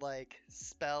big like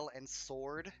spell and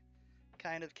sword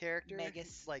kind of character,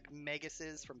 Megas. like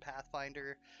Megases from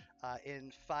Pathfinder,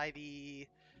 in 5e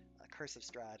Curse of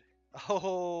Strahd.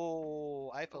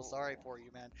 Oh, I feel sorry Oh. for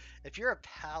you, man. If you're a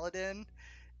paladin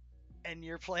and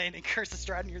you're playing in Curse of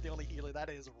Strahd and you're the only healer, that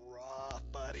is rough,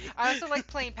 buddy. I also like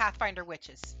playing Pathfinder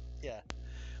witches. Yeah.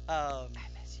 Um, I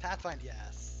miss you. Pathfinder,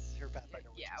 yes, her Pathfinder,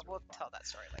 Yeah, which is we'll really tell fun. that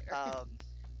story later.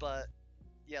 But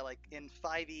yeah, like in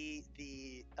 5e,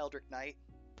 the Eldritch Knight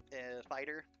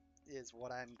fighter is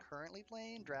what I'm currently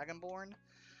playing, Dragonborn.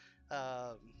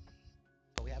 Um,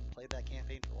 but we haven't played that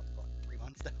campaign for what 3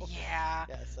 months now. Yeah.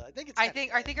 Yeah, so I think it's kind of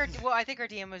I dead. think our well, I think our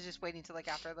DM was just waiting till like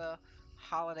after the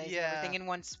holidays and Yeah, everything, and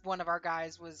once one of our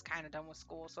guys was kind of done with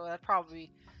school, so that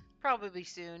probably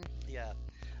soon. yeah.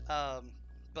 Um,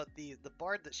 but the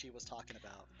bard that she was talking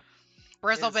about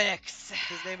is Bristlebyx.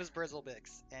 his name is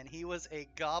Brizzlebix, and he was a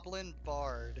goblin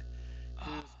bard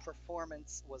whose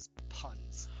performance was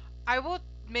puns. I will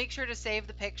make sure to save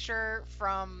the picture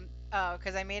from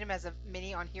because I made him as a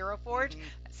mini on Hero Forge. Hmm.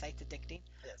 That site's addicting,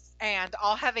 Yes. and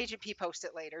I'll have Agent P post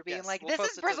it later, being Yes, like, we'll "This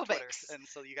is post it to Twitter, Bristlebyx." and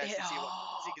so you guys It, can see so you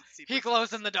oh, can see he glows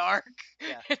Bristlebyx. in the dark.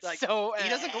 Yeah, It's like so. he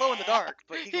doesn't glow in the dark,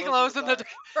 but he He glows in the glows in the dark.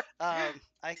 dark.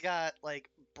 I got like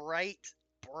bright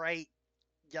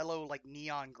yellow, like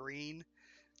neon green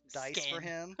dice for Skin.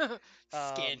 him,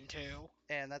 Skin um, too.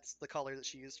 and that's the color that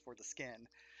she used for the skin.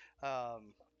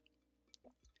 Um,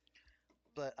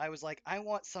 but I was like, I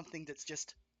want something that's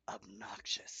just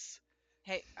obnoxious.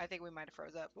 Hey, I think we might have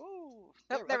froze up. Ooh,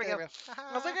 Oh, there we okay, there go. we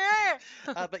I was like, go.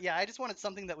 yeah. But yeah, I just wanted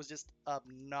something that was just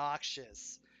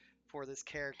obnoxious for this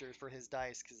character for his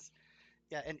dice, because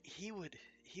yeah, and he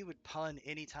would pun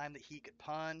anytime that he could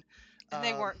pun. And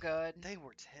they Um, weren't good. they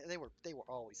were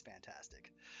always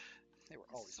fantastic. They were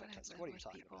This always is what fantastic. I What are live you with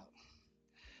talking people. about?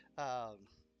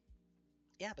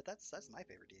 Yeah, but that's my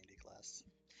favorite D&D class.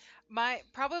 My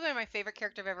probably my favorite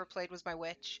character I've ever played was my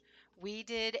witch. We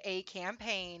did a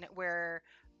campaign where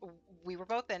we were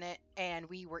both in it and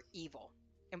we were evil.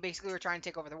 And basically we were trying to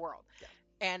take over the world. Yeah.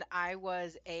 And I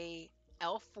was a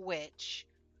elf witch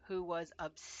who was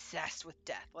obsessed with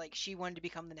death. Like she wanted to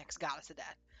become the next goddess of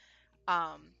death.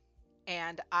 Um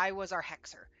and I was our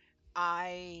hexer.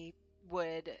 I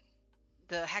would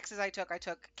the hexes I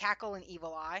took Cackle and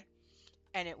Evil Eye,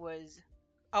 and it was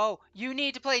oh, you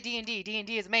need to play D&D.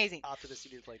 D&D is amazing. After this,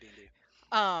 you need to play D&D.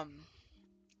 Um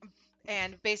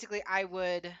and basically I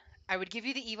would give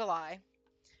you the evil eye,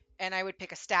 and I would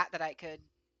pick a stat that I could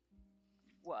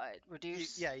what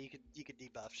reduce you could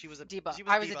debuff. She was a debuff. she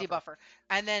was I a was a debuffer. debuffer,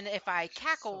 and then if I She's so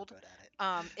cackled, good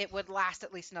at it. it would last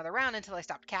at least another round until I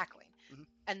stopped cackling. Mhm.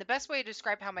 And the best way to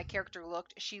describe how my character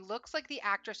looked, she looks like the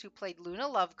actress who played Luna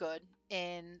Lovegood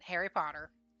in Harry Potter,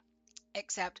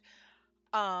 except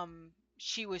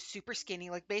she was super skinny.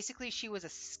 Like basically she was a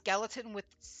skeleton with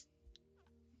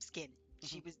skin.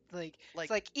 She Mhm. was like it's Like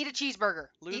like eat a cheeseburger,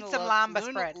 eat Luna some Love lamba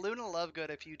Luna spread. Luna Lovegood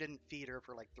if you didn't feed her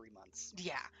for like 3 months.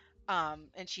 Yeah.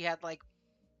 And she had like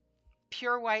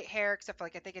pure white hair except for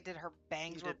like I think it did her You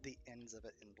bangs were did the ends of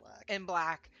it in black. in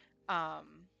black.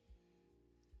 Um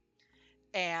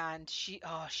and she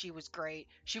was great.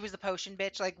 She was the potion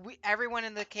bitch. Like everyone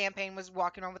in the campaign was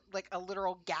walking around with like a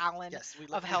literal gallon Yes,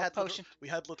 of we health had potion. we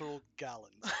had literal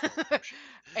gallons of health potion.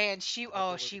 And she I hope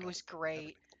there she a was gun. Never great.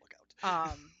 picked the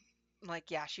lookout.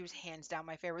 Like yeah, she was hands down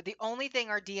my favorite. The only thing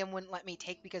our DM wouldn't let me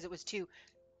take because it was too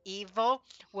evil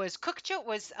was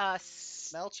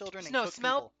Smell children and no cook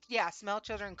smell people. smell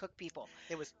children and cook people.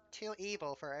 It was too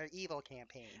evil for our evil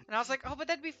campaign. And I was like, oh, but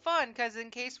that'd be fun because in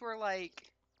case we're like,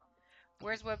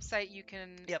 where's website you can?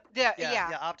 Yep.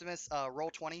 Yeah. Optimus,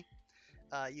 Roll20.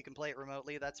 You can play it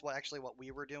remotely. That's what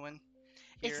we were doing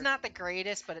here. It's not the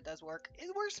greatest, but it does work.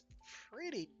 It works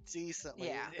pretty decently.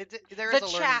 Yeah. There The is a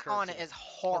learning chat curve on to it it. is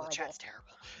horrible. The chat's terrible.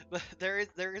 But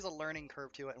there is a learning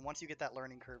curve to it, and once you get that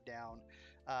learning curve down,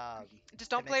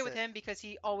 Just don't it play makes with it- him because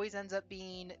he always ends up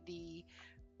being the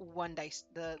one dice,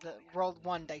 the rolled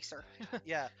one dicer.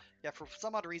 yeah. For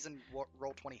some odd reason,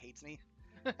 Roll20 hates me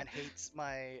and hates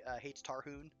hates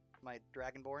Tarhoon, my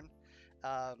Dragonborn,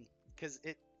 because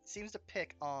it seems to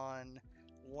pick on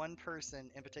one person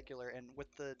in particular, and with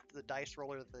the dice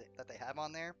roller that they have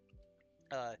on there,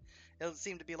 it'll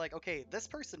seem to be like, okay, this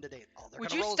person today, they're Would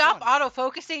gonna you roll stop as ones.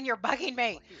 auto-focusing? You're bugging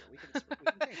me. Well, here we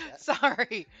can change that.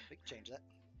 Sorry. We can change that.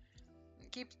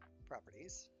 Keep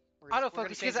Properties. We're gonna autofocus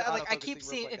change because the I keep autofocusing real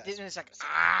seeing quick, it guys. in a second. Give us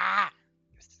Ah.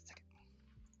 a second.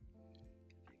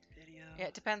 Video. Yeah,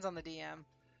 it depends on the DM.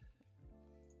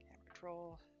 Camera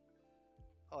control.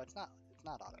 Oh, it's not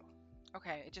auto.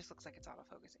 Okay, it just looks like it's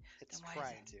autofocusing. It's Then why is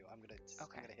trying to. I'm gonna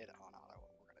hit it on auto.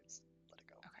 We're gonna just let it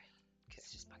go. Okay. Okay.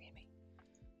 It's just bugging me.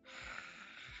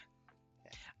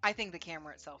 Yeah. I think the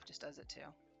camera itself just does it too.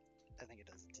 I think it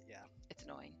does. Yeah. It's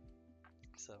annoying.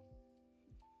 So.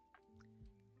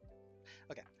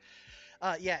 Okay.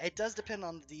 Yeah, it does depend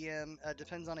on the DM.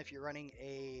 Depends on if you're running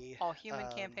a All human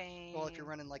campaign. well, if you're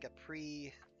running like a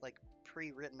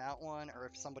pre-written out one, or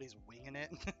if somebody's winging it.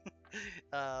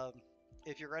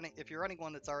 If you're running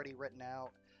one that's already written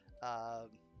out,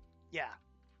 yeah,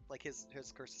 like his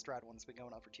Curse of Strahd one's been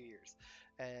going on for 2 years,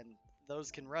 and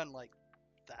those can run like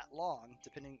that long,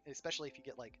 depending, especially if you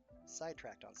get like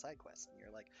sidetracked on side quests, and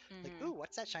you're like, Mhm. ooh,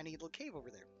 what's that shiny little cave over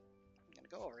there? I'm gonna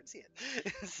go over and see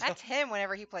it. So, That's him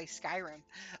whenever he plays Skyrim.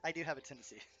 I do have a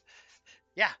tendency.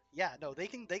 Yeah, no, they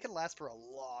can last for a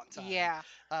long time. Yeah.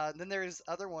 Then there's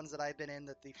other ones that I've been in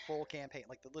that the full campaign,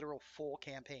 like the literal full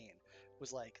campaign,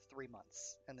 was like 3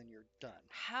 months, and then you're done.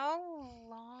 How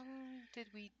long did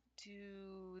we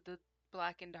do the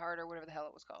Blackened Heart or whatever the hell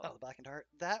it was called? Oh, the Blackened Heart.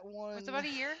 That one. Was it about a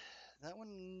year? That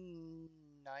one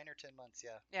 9 or 10 months.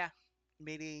 Yeah. Yeah.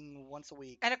 Meeting once a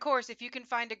week. And of course, if you can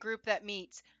find a group that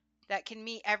can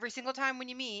meet every single time when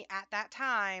you meet at that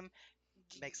time,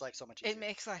 Makes life so much easier. it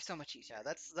makes life so much easier.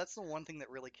 Yeah, that's the one thing that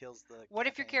really kills the. What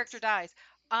if your character campaigns.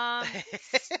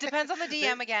 dies? Depends on the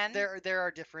DM again. There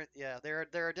are different there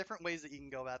are different ways that you can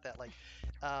go about that. Like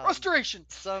Frustration.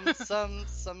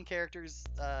 some characters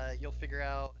you'll figure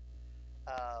out.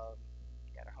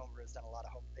 Homebrew's done a lot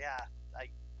of home. Yeah,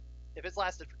 if it's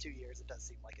lasted for 2 years, it does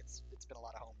seem like it's been a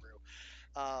lot of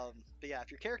homebrew. But yeah,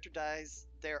 if your character dies,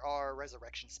 there are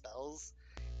resurrection spells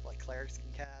like clerics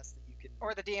can cast that you can.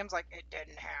 Or the DM's like, it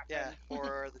didn't happen. Yeah,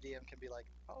 or the DM can be like,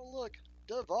 oh look,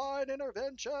 divine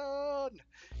intervention,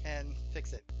 and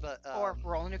fix it. But or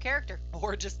roll a new character.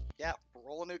 or just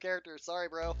roll a new character. Sorry,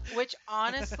 bro. Which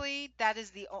honestly, that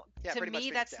is Yeah, to pretty much me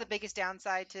fades that's the down. biggest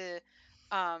downside to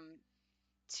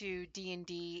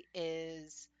D&D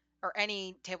is, or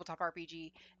any tabletop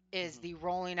RPG, is Mhm. the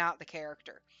rolling out the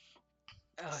character.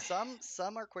 Ugh.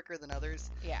 Some are quicker than others.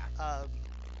 Yeah.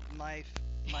 My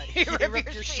You you rip ripped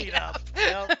your your sheet sheet up.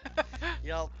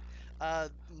 Yep.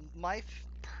 My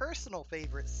personal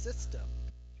favorite system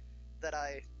that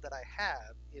I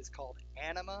have is called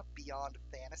Anima Beyond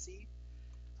Fantasy.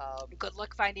 Good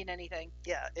luck finding anything.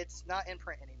 Yeah, it's not in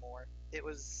print anymore. It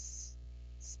was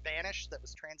Spanish that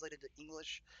was translated to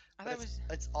English. I But thought it was.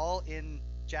 it's all in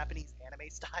Japanese anime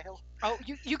style. Oh,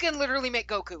 you can literally make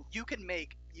Goku. You can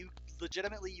make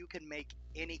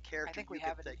any character I think we you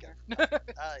have can it in think here. of.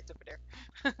 It's over there.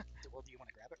 Well, do you want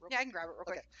to grab it real Yeah, I can grab it real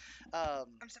quick. Um,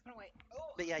 I'm stepping away.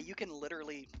 Oh. but yeah, you can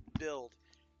literally build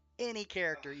any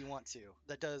character you want to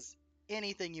that does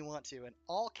anything you want to, and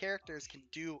all characters can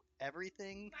do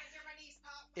everything.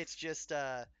 It's just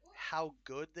how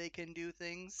good they can do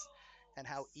things and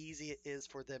how easy it is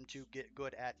for them to get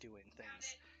good at doing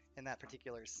things in that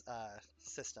particular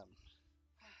system.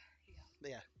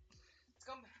 But yeah, Let's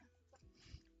go.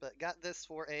 but got this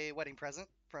for a wedding present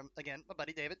from, again, my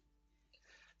buddy David.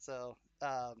 So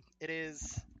it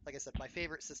is, like I said, my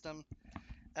favorite system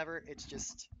ever. It's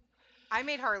just I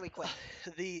made Harley Quinn.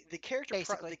 the character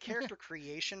Basically. the character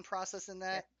creation process in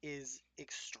that Yeah. is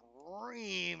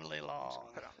extremely I'm just long.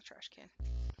 gonna put it on the trash can.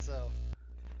 So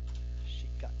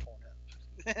sheet got torn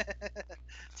up.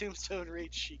 Tombstone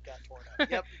Reach sheet got torn up.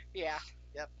 Yep. Yeah.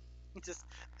 Yep. Just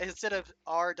instead of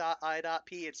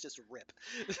R.I.P, it's just rip.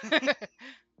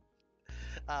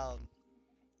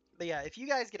 But yeah, if you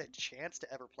guys get a chance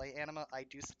to ever play Anima, I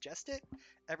do suggest it.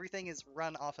 Everything is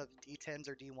run off of D10s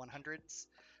or D100s.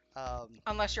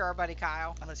 Unless you're our buddy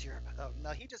Kyle. Unless you're, oh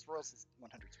no, he just rolls his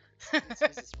 100s weird. He's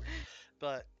just weird.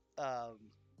 But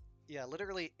yeah,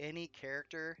 literally any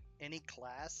character, any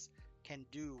class can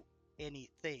do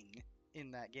anything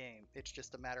in that game. It's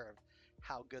just a matter of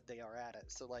how good they are at it.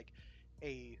 So like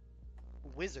a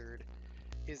wizard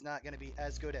is not going to be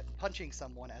as good at punching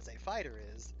someone as a fighter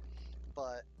is,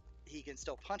 but he can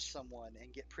still punch someone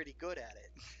and get pretty good at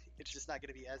it. It's just not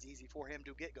going to be as easy for him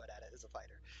to get good at it as a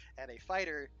fighter. And a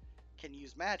fighter can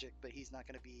use magic, but he's not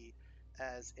going to be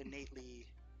as innately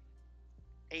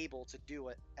able to do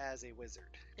it as a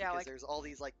wizard. Yeah, because like there's all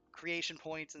these like creation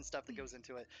points and stuff that goes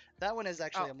into it. That one is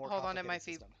actually a more hold on, it complicated might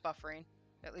system. be buffering.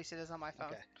 At least it is on my phone.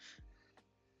 Okay.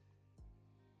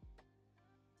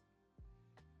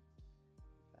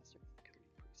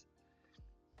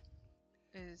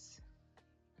 Is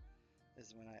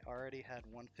when I already had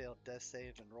one failed death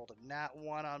save and rolled a nat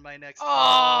 1 on my next.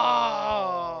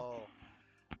 Oh,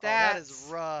 that is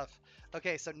rough.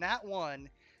 Okay, so nat 1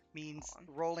 means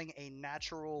rolling a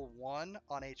natural 1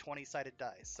 on a 20-sided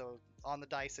dice. So on the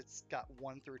dice, it's got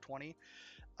 1 through 20.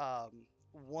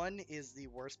 1 is the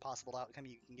worst possible outcome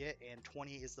you can get, and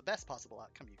 20 is the best possible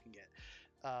outcome you can get.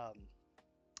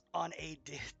 On a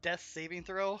death saving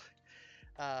throw,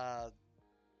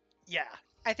 yeah.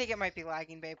 I think it might be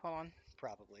lagging, babe. Hold on.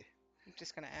 Probably. I'm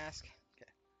just gonna ask. Okay.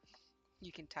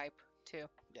 You can type too.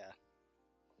 Yeah.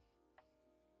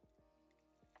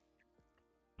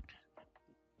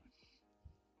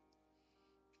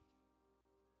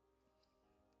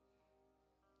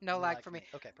 No lag for me.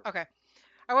 Okay, perfect. Okay.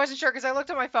 I wasn't sure because I looked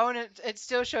at my phone and it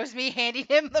still shows me handing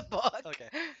him the book. Okay.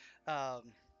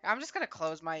 I'm just gonna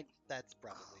close my. That's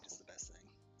probably just the best thing.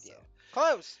 So. Yeah.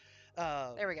 Close.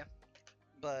 There we go.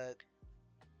 But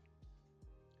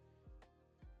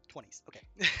 20s. Okay.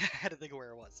 I had to think of where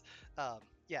it was.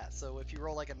 Yeah, so if you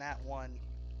roll like a nat 1,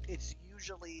 it's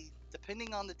usually,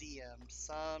 depending on the DM,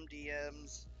 some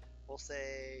DMs will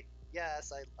say,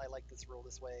 yes, I like this roll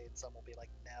this way, and some will be like,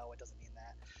 no, it doesn't mean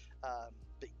that.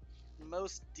 But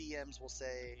most DMs will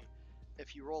say,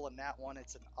 if you roll a nat 1,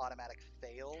 it's an automatic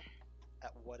fail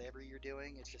at whatever you're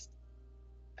doing. It's just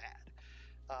bad.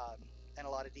 And a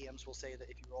lot of DMs will say that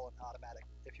if you roll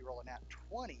a nat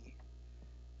 20,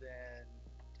 then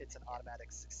it's an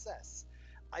automatic success.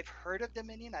 I've heard of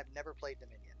Dominion. I've never played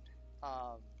Dominion.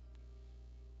 I've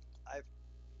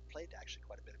played actually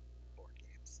quite a bit of board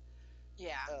games.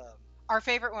 Yeah. Our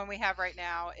favorite one we have right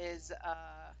now is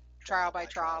Trial by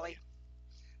Trolley.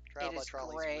 Trial by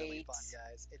Trolley is really fun,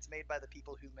 guys. It's made by the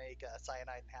people who make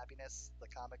Cyanide and Happiness, the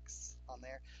comics on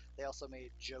there. They also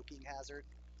made Joking Hazard.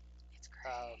 It's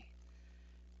great.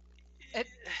 It's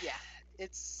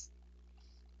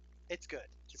good.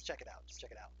 Just check it out.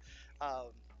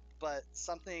 But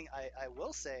something I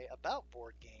will say about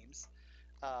board games,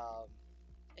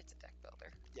 it's a deck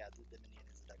builder. Yeah, the Dominion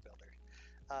is a deck builder.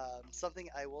 Something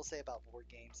I will say about board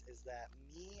games is that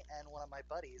me and one of my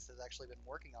buddies has actually been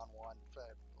working on one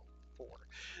for 4.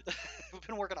 We've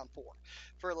been working on 4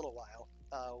 for a little while.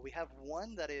 We have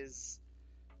one that is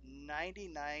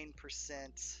 99%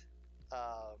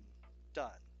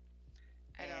 done.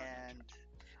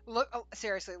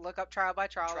 Seriously, look up Trial by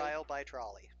Trolley. Trial by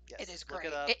Trolley. Yes. It is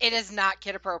great. It is not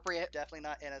kid appropriate. Definitely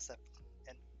not NSF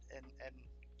and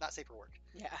not safe for work.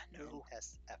 Yeah, no.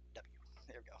 NSFW.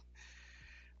 There we go.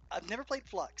 I've never played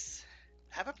Flux.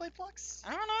 Have I played Flux?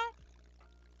 I don't know.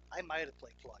 I might have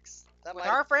played Flux. With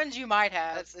our friends, you might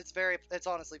have. It's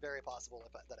honestly very possible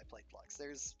that I played Flux.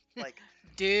 There's like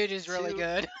dude is really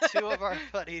good. 2 of our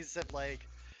buddies have like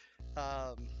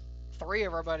 3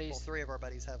 of our buddies. Well, 3 of our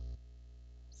buddies have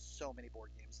so many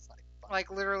board games. It's not even funny.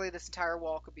 Like literally, this entire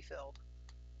wall could be filled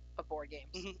of board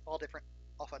games. All different,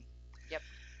 all fun. Yep.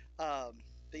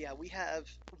 But yeah, we have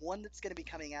one that's going to be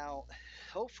coming out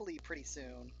hopefully pretty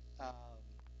soon.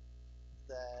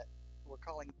 That we're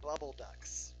calling Bubble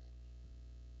Ducks,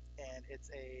 and it's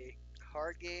a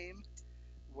card game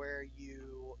where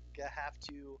you have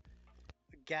to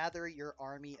gather your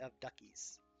army of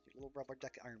duckies, your little rubber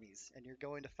duck armies, and you're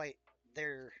going to fight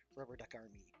their rubber duck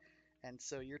army. And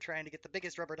so you're trying to get the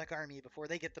biggest rubber duck army before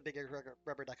they get the bigger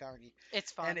rubber duck army.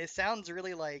 It's fun. And it sounds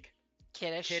really like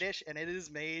Kiddish. and it is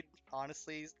made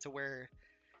honestly to where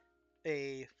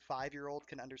a 5-year-old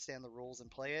can understand the rules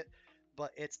and play it,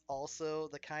 but it's also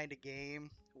the kind of game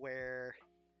where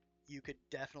you could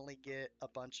definitely get a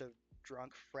bunch of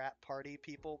drunk frat party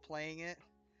people playing it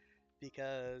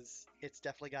because it's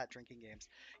definitely got drinking games.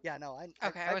 Yeah, no,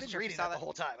 Okay, I I've wasn't been sure if you reading saw that the that.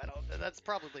 whole time. I don't. That's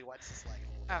probably why it's just like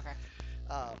a little bit.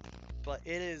 Okay. But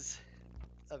it is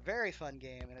a very fun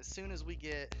game, and as soon as we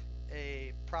get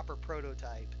a proper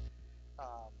prototype,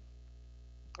 um,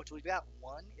 which we've got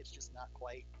one, it's just not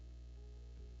quite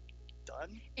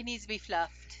done. It needs to be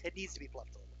fluffed. It needs to be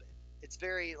fluffed a little bit. It's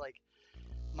very like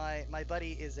my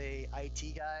buddy is a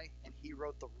IT guy, and he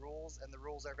wrote the rules, and the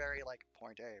rules are very like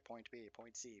point A, point B,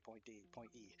 point C, point D, point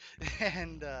E,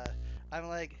 and I'm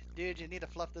like, dude, you need to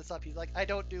fluff this up. He's like, I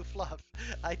don't do fluff,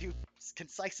 I do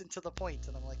concise and to the point,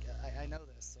 and I'm like, I know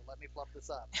this, so let me fluff this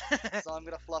up. So I'm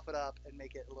gonna fluff it up and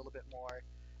make it a little bit more,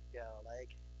 like.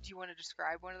 Do you want to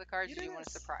describe one of the cards, or do you want to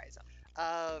Yes. surprise them?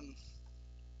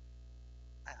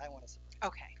 I want to surprise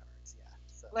Okay. cards, yeah.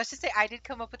 So Let's just say I did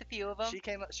come up with a few of them.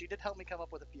 she did help me come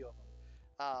up with a few of them.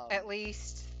 At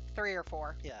least 3 or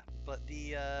 4. Yeah, but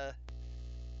the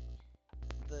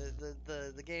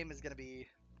game is gonna be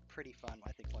pretty fun,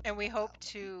 I think. Once And it we comes hope out.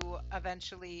 to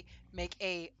eventually make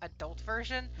a adult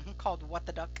version Mhm. called What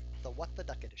the Duck. The What the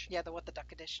Duck edition. Yeah, the What the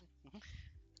Duck edition. Mhm.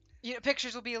 You know,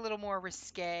 pictures will be a little more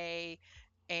risque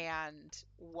and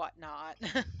whatnot.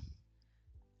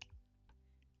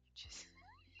 Just...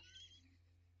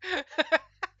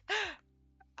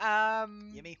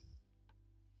 Yummy.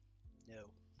 No.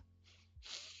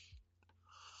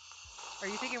 Are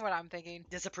you thinking what I'm thinking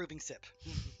Disapproving sip.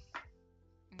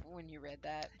 when you read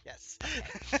that? Yes.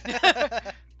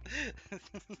 Okay.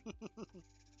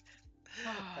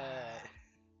 Alright.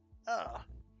 Oh.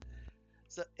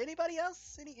 So anybody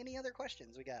else? Any other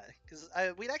questions we got? Because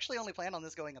we'd actually only planned on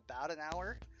this going about an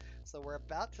hour, so we're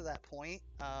about to that point.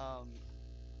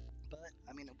 But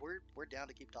I mean, we're down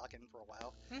to keep talking for a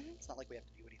while. Mhm. It's not like we have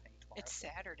to do anything tomorrow. It's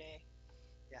Saturday.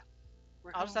 Yeah.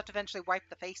 I'll just have to eventually wipe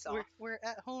the face off. We're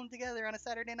at home together on a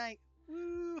Saturday night.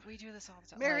 Woo! We do this all the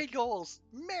time. Married goals.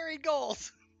 Married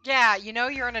goals. Yeah, you know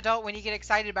you're an adult when you get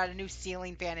excited about a new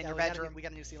ceiling fan in your bedroom. We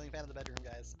got a new ceiling fan in the bedroom,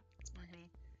 guys. Mhm.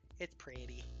 It's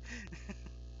pretty.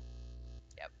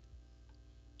 Yep.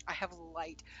 I have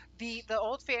light. The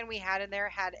old fan we had in there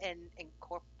had an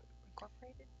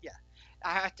incorporated. Yeah.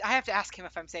 I have to ask him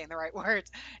if I'm saying the right words.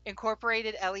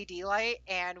 Incorporated LED light,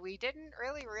 and we didn't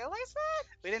really realize that.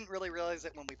 We didn't really realize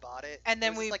it when we bought it. And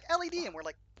then it was just like LED, and we're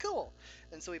like, cool.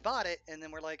 And so we bought it, and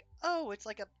then we're like, oh, it's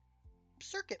like a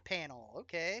circuit panel.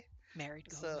 Okay. Married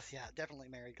goals. So yeah, definitely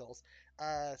married goals.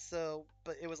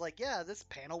 But it was like, yeah, this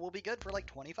panel will be good for like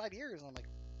 25 years. And I'm like,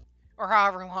 Or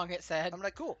however long it said. I'm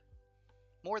like, cool.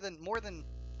 More than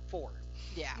 4.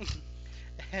 Yeah.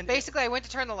 And Basically, I went to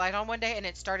turn the light on one day, and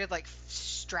it started like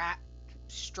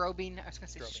strobing. I was gonna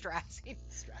say strassing.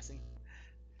 Strassing.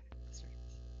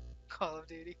 Call of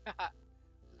Duty.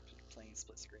 Playing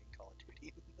split screen Call of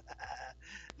Duty.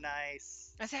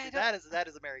 Nice. I said, That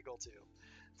is a married goal too.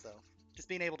 So just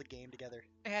being able to game together.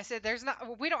 I said,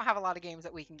 we don't have a lot of games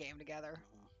that we can game together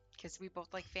because we both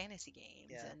like fantasy games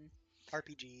Yeah. and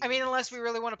RPG. I mean, unless we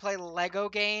really want to play Lego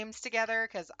games together,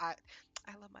 because I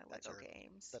love my That's Lego her.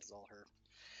 games. That's all her.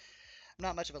 I'm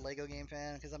not much of a Lego game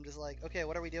fan because I'm just like, okay,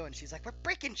 what are we doing? She's like, we're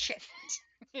breaking shit.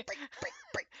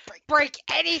 Break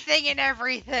anything and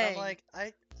everything. And I'm like,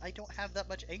 I don't have that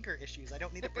much anger issues. I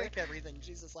don't need to break everything.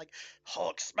 She's just like,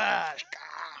 Hulk smash.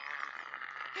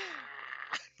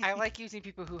 I like using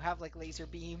people who have like laser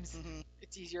beams. Mhm.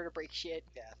 It's easier to break shit.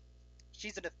 Yeah.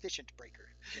 She's an efficient breaker.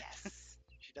 Yes.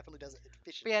 She definitely does it But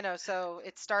efficiently. yeah, no, so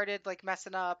it started like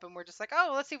messing up, and we're just like,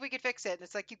 oh, let's see if we can fix it. And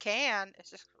it's like, you can. It's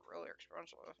just really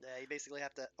expensive. Yeah, you basically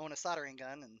have to own a soldering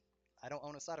gun, and I don't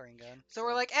own a soldering gun. So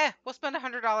we're like, we'll spend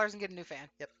 $100 and get a new fan.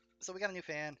 Yep. So we got a new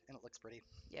fan, and it looks pretty.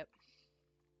 Yep.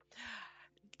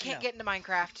 Can't No. get into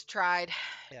Minecraft. Tried.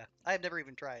 Yeah, I have never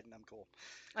even tried, and I'm cool.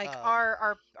 Like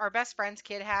our best friend's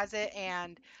kid has it,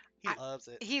 and He I- loves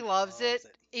it. He loves it,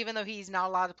 even though he's not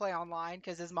allowed to play online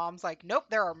because his mom's like, nope,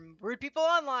 there are rude people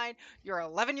online. You're an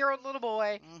 11-year-old little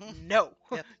boy. No,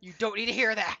 Yep. you don't need to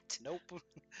hear that. Nope.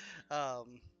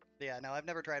 Yeah, no, I've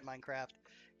never tried Minecraft.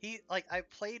 I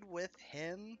played with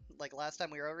him, like, last time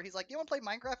we were over. He's like, you want to play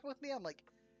Minecraft with me? I'm like,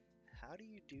 how do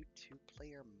you do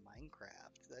two-player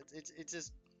Minecraft? It's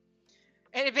just,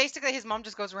 And basically, his mom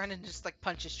just goes around and just like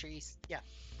punches trees.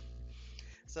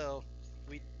 so,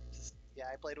 yeah,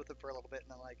 I played with him for a little bit,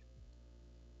 and I'm like,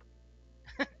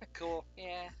 cool,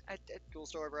 Yeah, cool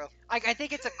story, bro. I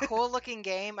think it's a cool looking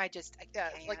game. I Yeah,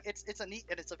 can't. it's a neat,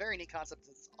 and it's a very neat concept.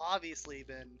 It's obviously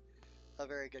been a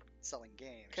very good selling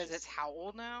game. Because it's just how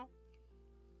old now?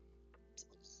 as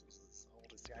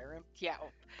old as Skyrim. Yeah.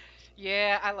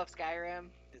 Yeah, I love Skyrim.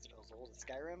 Is it as old as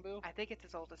Skyrim, Boo? I think it's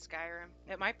as old as Skyrim.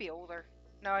 It might be older.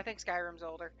 No, I think Skyrim's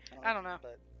older. I I don't know.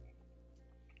 But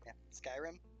yeah,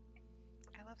 Skyrim.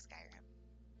 I love Skyrim.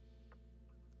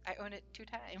 I own it 2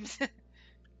 times.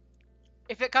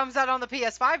 If it comes out on the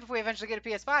PS5, if we eventually get a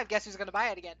PS5, guess who's going to buy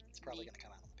it again? It's probably Me. gonna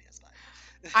come out on the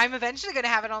PS5. I'm eventually going to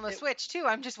have it on the It- Switch too.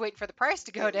 I'm just waiting for the price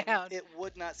to go down. It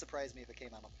would not surprise me if it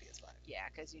came out on the PS5. Yeah,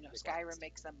 because you know Regardless. Skyrim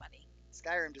makes them money,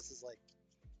 Skyrim just is like,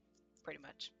 pretty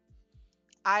much.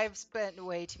 I've spent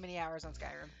way too many hours on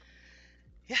Skyrim.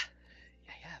 yeah,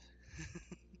 you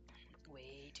have.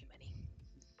 Way too many.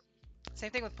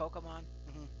 Same thing with Pokemon.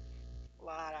 Mhm. A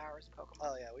lot of hours in Pokemon.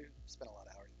 Oh yeah, we've spent a lot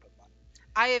of hours in Pokemon.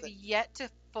 I have But- yet to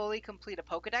fully complete a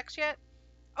Pokedex yet.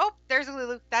 Oh, there's a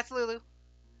Lulu. That's Lulu.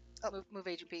 Oh. Move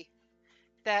Agent P.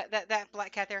 That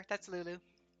black cat there, that's Lulu.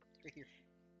 Right here.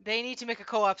 They need to make a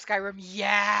co-op Skyrim.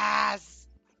 Yes.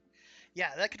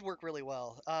 Yeah, that could work really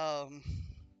well.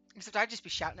 Except I'd just be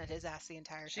shouting at his ass the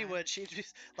entire time. She would. She'd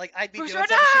just like, I'd be Who's doing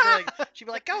your something. dad? She'd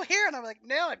be like, go here, and I'm like,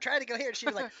 no, I'm trying to go here. And she'd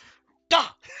be like, duh,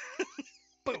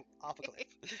 boom, off a cliff.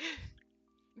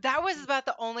 That was about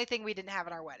the only thing we didn't have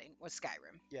at our wedding was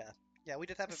Skyrim. Yeah, we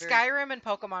did have a very. Skyrim and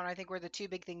Pokemon, I think, were the 2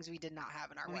 big things we did not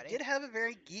have in our We wedding. did have a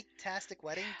very geek-tastic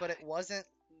wedding, but it wasn't.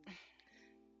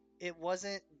 It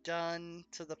wasn't done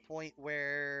to the point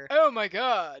where Oh my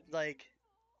god. like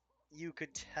you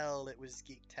could tell it was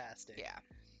geek-tastic. Yeah.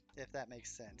 If that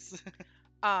makes sense.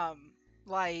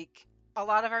 Like a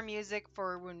lot of our music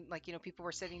for when people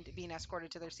were sitting being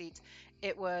escorted to their seats,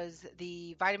 it was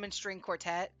the Vitamin String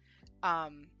Quartet.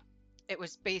 It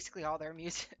was basically all their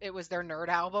music. It was their nerd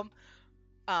album.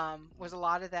 Was a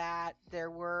lot of that. There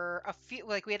were a few,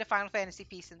 like we had a Final Fantasy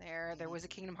piece in there. There Mhm. was a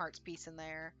Kingdom Hearts piece in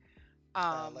there.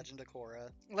 Legend of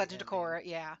Korra. Legend of ending. Korra,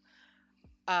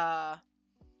 yeah.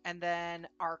 And then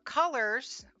our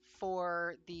colors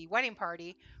for the wedding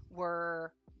party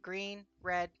were green,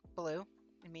 red, blue.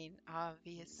 I mean,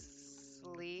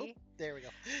 obviously. There we go.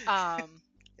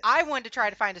 I wanted to try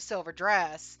to find a silver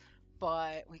dress,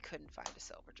 but we couldn't find a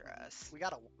silver dress.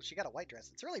 She got a white dress.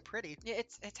 It's really pretty. Yeah,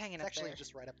 it's hanging It's up actually there.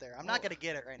 just right up there. I'm Well, not gonna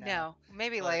get it right now. No,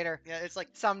 maybe but, later, Yeah, it's like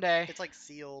someday.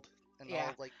 sealed and Yeah.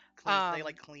 all like clean, they Um,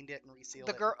 like cleaned it and resealed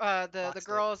The it. girl, the boxed it.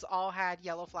 girls all had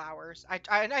yellow flowers. I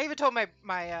even told my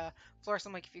florist,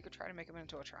 I'm like, if you could try to make them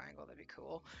into a triangle, that'd be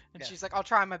cool. And Yeah. she's like, I'll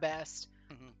try my best.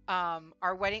 Mhm.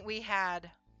 Our wedding, we had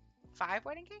 5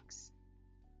 wedding cakes.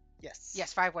 Yes.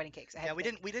 Yes, 5 wedding cakes. I had Yeah, to we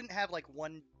think. didn't have like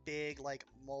one big like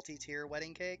multi-tier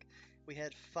wedding cake. We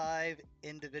had 5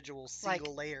 individual Like-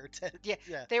 single layer. Yeah,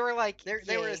 yeah. They were like, They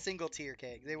were yay. a single tier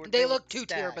cake. They They were look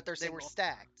two-tier, stacked. but they're They were single.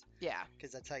 stacked Yeah.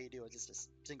 because that's how you do it. Just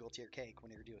a single tier cake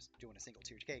when you're doing a single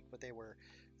tier cake. But they were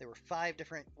 5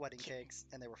 different wedding cakes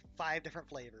and they were 5 different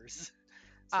flavors.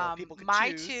 So people could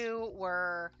My choose. 2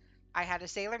 were, I had a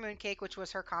Sailor Moon cake, which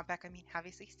was her compact. I mean,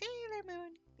 obviously Sailor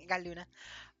Moon. You got Luna.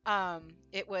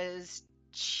 It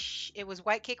was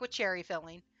white cake with cherry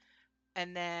filling,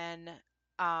 and then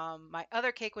my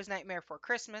other cake was Nightmare Before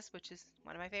Christmas, which is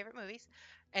one of my favorite movies,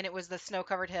 and it was the snow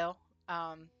covered hill.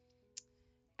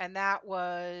 And that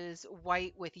was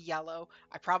white with yellow.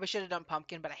 I probably should have done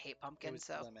pumpkin, but I hate It pumpkin, was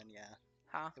so lemon, yeah.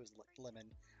 huh? It was lemon,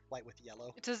 white with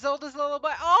yellow. It's as old as little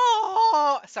boy.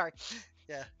 Oh, sorry.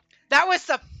 Yeah. That was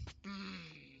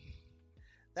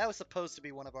That was supposed to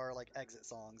be one of our like exit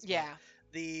songs. but yeah.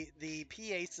 The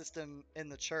PA system in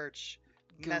the church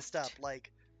messed up Goofed.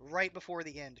 like right before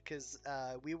the end because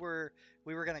we were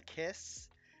gonna kiss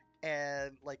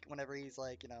and like whenever he's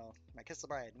like I kiss the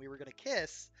bride and we were gonna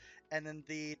kiss and then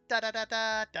the da da da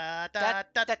da da da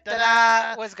da da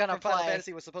da Was gonna from Final play.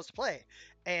 Fantasy was supposed to play,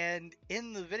 and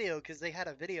in the video because they had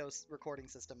a video recording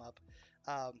system up,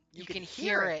 you can could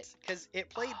hear it. because it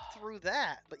played through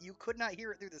that, but you could not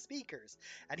hear it through the speakers.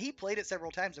 And he played it several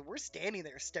times, and we're standing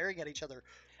there staring at each other,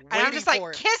 And I'm waiting just like,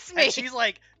 for it. kiss me. And she's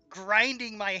like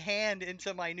grinding my hand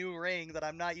into my new ring that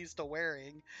I'm not used to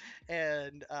wearing,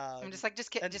 and I'm just like,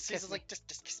 just and just she's kiss just me. like, just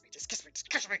kiss me, just kiss me, just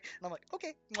kiss me, and I'm like,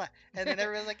 okay, mwah. And then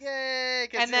everyone's like, yay,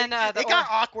 because And then it got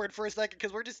awkward for a second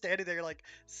because we're just standing there like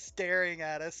staring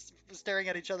at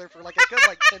each other for like a good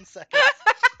like 10 seconds.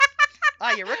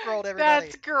 Ah, you rickrolled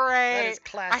everybody. That's That great. is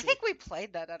classy. I think we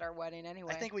played that at our wedding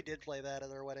anyway. I think we did play that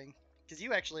at our wedding because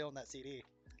you actually own that CD.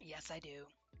 Yes, I do.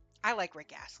 I like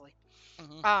Rick Astley.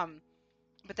 Mm-hmm.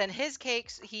 But then his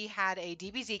cakes, he had a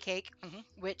DBZ cake, Mhm.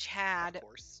 which Of had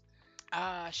course.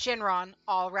 Shinron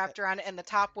all wrapped around it, and the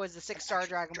top was the An 6-star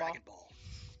actual Dragon Ball,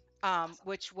 Awesome.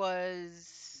 which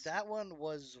was That one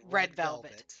was red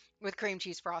velvet with cream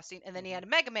cheese frosting. And then he Mhm. had a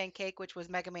Mega Man cake, which was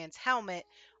Mega Man's helmet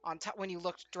on top when you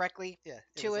looked directly Yeah, it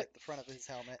to was it. like the front of his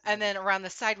helmet. And then around the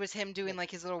side was him doing like,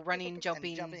 like his little running, and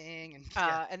jumping, jumping and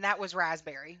yeah. and that was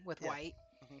raspberry with Yeah. white.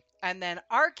 Mhm. And then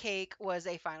our cake was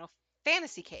a Final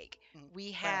Fantasy cake. Mhm.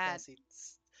 We Final had Fantasy.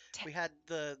 We had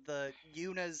the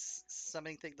Yuna's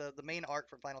summoning thing, the main art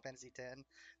from Final Fantasy X.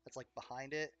 That's like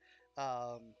behind it.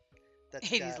 That's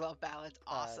 80s got love ballads,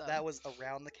 awesome. that was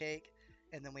around the cake,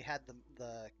 and then we had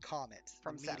the comet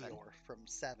From the 7. meteor from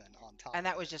 7 on top. And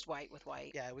that of was it. just white with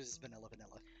white. Yeah, it was just vanilla.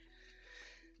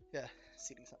 Yeah,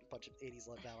 seating a bunch of 80s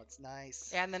love ballads.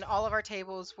 Nice. And then all of our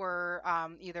tables were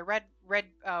either red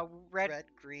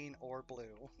Green, or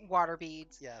blue. water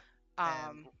beads. Yeah.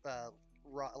 Um, And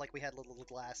like we had little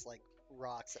glass like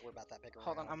rocks that were about that big around.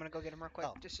 hold on, I'm gonna go get them real quick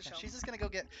Oh, just to yeah, show. she's just gonna go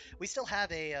get. We still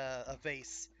have a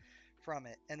vase from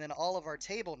it, and then all of our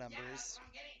table numbers.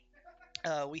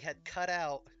 We had cut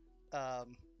out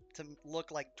to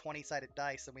look like 20-sided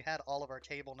dice, and we had all of our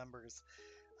table numbers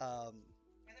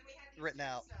written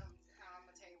out. On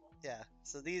the table. Yeah.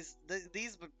 So this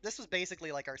was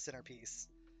basically like our centerpiece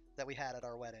that we had at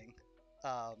our wedding.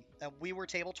 And we were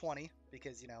table 20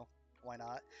 because why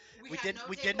not?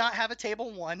 We did not have a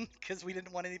table 1 because we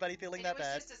didn't want anybody feeling that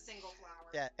bad. It was just a single flower.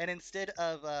 Yeah. And instead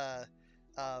of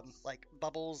like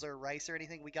bubbles or rice or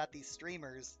anything, we got these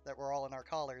streamers that were all in our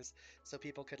collars, so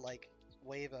people could like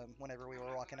wave them whenever we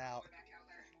were walking out.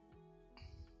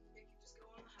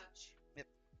 Yep.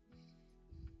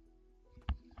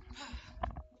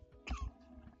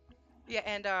 Yeah,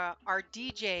 and our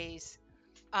DJs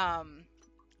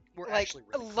We're like actually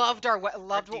really loved cool.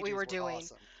 loved Our what we DJs were doing.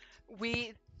 Awesome.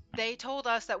 They told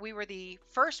us that we were the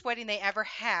first wedding they ever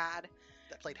had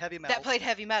That played heavy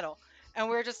metal. And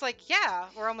we were just like, yeah.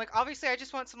 Where I'm like, obviously I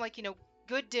just want some like,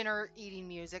 good dinner eating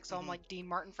music. So I'm Mhm. like Dean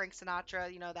Martin, Frank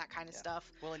Sinatra, that kind of Yeah. stuff.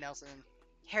 Willie Nelson.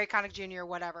 Harry Connick Jr.,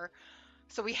 whatever.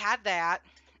 So we had that.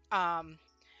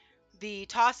 The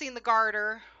tossing the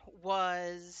garter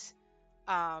was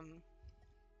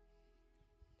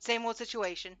same old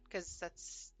situation because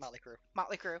that's Motley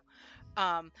Crue.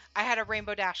 I had a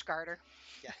Rainbow Dash garter.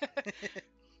 Yeah.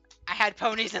 I had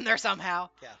ponies in there somehow.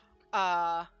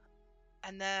 Yeah.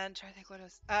 And then try to think what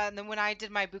else. And then when I did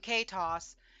my bouquet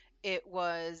toss, it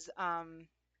was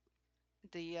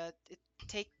the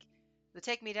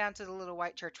take me down to the little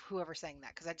white church. Whoever sang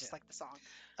that, because I just like the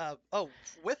song.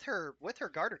 With her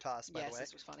garter toss, by the way. Yes,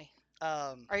 this was funny.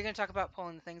 Are you going to talk about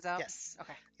pulling the things out? Yes.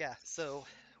 Okay. Yeah. So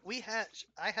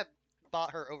I have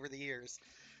bought her over the years.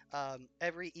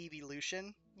 Every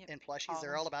Evolution in plushies,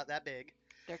 they're all about that big.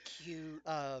 They're cute.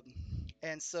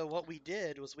 And so what we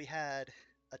did was we had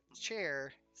a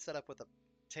chair set up with a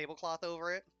tablecloth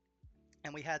over it,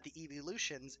 and we had the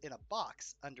Evolutions in a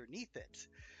box underneath it.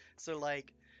 So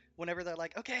like whenever they're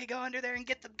like, okay, go under there and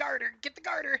get the garter.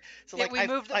 So yeah,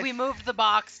 like we moved the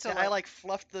box to. Yeah, I like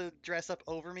fluffed the dress up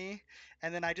over me,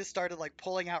 and then I just started like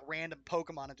pulling out random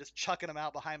Pokemon and just chucking them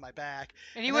out behind my back.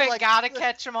 And you went, gotta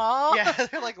catch them all. Yeah,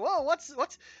 they're like, whoa, what's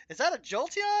is that a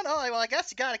Jolteon? Oh, well, I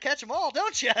guess you gotta catch them all,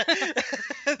 don't you?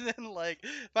 And then like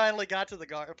finally got the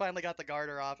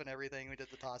garter off and everything. We did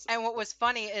the toss. And what was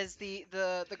funny is the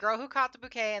girl who caught the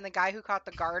bouquet and the guy who caught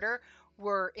the garter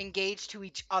were engaged to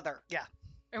each other. Yeah.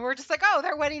 And we're just like, oh,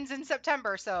 their wedding's in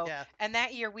September. So, yeah. And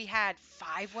that year we had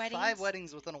 5 weddings. 5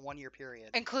 weddings within a 1-year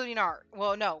period. Including ours.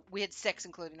 Well, no, we had 6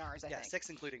 including ours, I think. Yeah, 6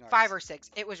 including ours. 5 or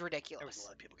 6. It was ridiculous. There was a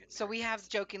lot of people getting married. So we have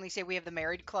jokingly say we have the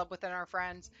married club within our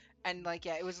friends. And like,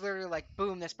 yeah, it was literally like,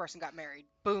 boom, this person got married.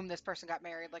 Boom, this person got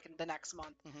married like in the next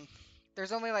month. Mm-hmm.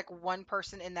 There's only like one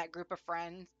person in that group of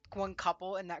friends, one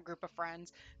couple in that group of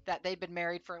friends that they'd been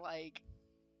married for like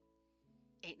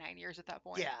 8-9 years at that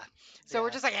point. Yeah. So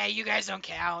we're just like, hey, you guys don't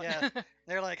count. Yeah.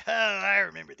 They're like, oh, I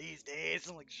remember these days.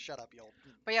 I'm like, shut up, you old.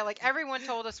 But yeah, like everyone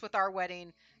told us with our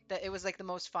wedding that it was like the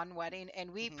most fun wedding,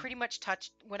 and we pretty much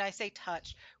touched. When I say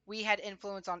touched, we had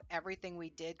influence on everything we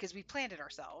did because we planned it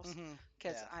ourselves.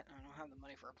 Because I don't have the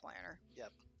money for a planner.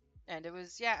 Yep. And it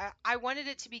was, yeah, I wanted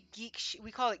it to be geek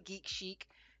we call it geek chic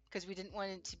because we didn't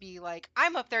want it to be like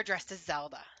I'm up there dressed as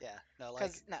Zelda. Yeah, no, like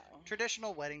Because no.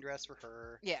 traditional wedding dress for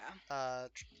her. Yeah.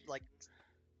 Like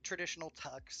traditional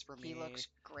tux for He me. looks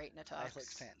great in a I looked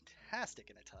tux. fantastic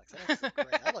in a tux. I don't say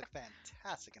great. I look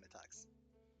fantastic in a tux.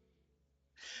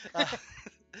 Uh,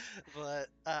 but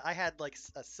I had like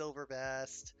a silver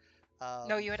vest.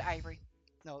 No, Um, you had ivory.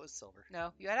 no, it was silver.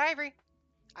 No, you had ivory.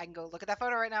 I can go look at that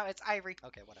photo right now. It's ivory.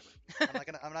 Okay, whatever.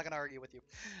 I'm not gonna argue with you.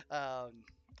 Um,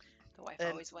 The wife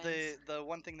and always wins. the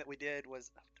one thing that we did was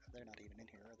they're not even in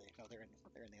here, are they? No, they're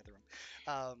in the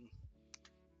other room.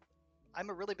 I'm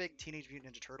a really big Teenage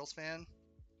Mutant Ninja Turtles fan.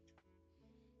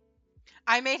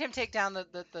 I made him take down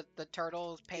the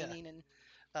turtles Yeah. painting and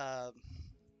Um,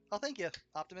 oh, thank you,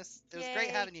 Optimus. It was great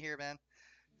yay. having you here, man.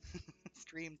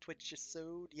 Stream Twitch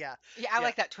episode. Yeah, Yeah, I yeah.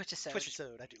 like that Twitch episode. Twitch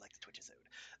episode. I do like the Twitch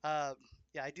episode.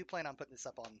 Yeah, I do plan on putting this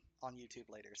up on YouTube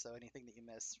later. So anything that you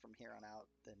miss from here on out,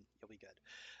 then you'll be good.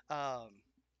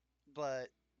 But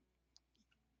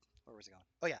where was it going?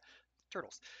 Oh yeah,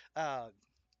 turtles. Uh,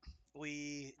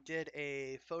 we did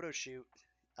a photo shoot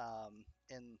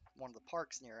in one of the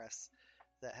parks near us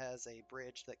that has a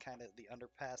bridge that kind of the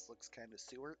underpass looks kind of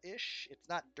sewer-ish. It's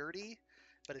not dirty,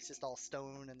 but it's just all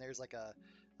stone and there's like a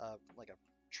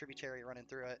tributary running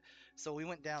through it. So we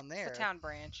went down It's the there. town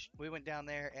branch. We went down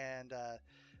there and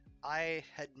I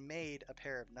had made a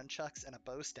pair of nunchucks and a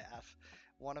bow staff.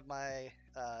 One of my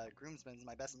groomsmen,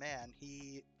 my best man,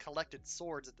 he collected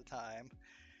swords at the time,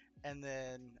 and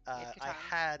then Yeah, I katana.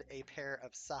 had a pair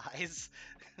of sais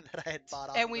that I had bought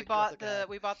off. And of we a bought guy.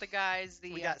 we bought the guys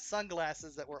the We got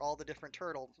sunglasses that were all the different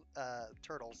turtles,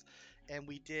 and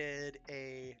we did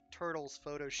a turtles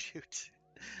photo shoot.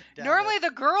 down Normally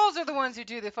the girls are the ones who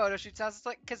do the photo shoots. I was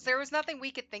like, because there was nothing we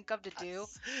could think of to do.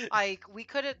 there. Like we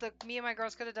could have, me and my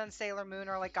girls could have done Sailor Moon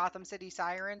or like Gotham City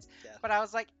Sirens. Yeah. But I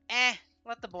was like,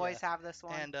 let the boys have this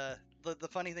one. And the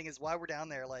funny thing is, while we're down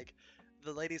there, like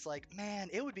the lady's like, "Man,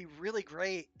 it would be really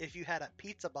great if you had a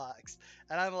pizza box."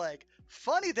 And I'm like,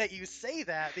 "Funny that you say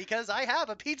that because I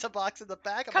have a pizza box in the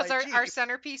back of my Because Jeep." our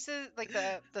centerpieces, like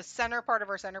the center part of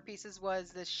our centerpieces was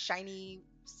this shiny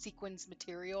sequins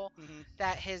material Mhm,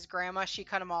 that his grandma, she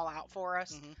cut them all out for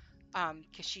us. mhm.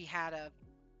 Because she had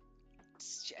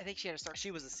I think she had a start.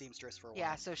 She was a seamstress for a while.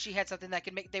 Yeah, so she had something that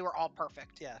could make, they were all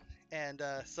perfect. Yeah. And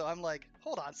so I'm like,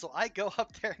 hold on. So I go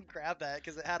up there and grab that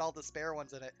because it had all the spare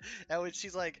ones in it. And when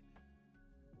she's like,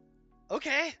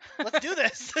 okay, let's do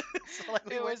this. So like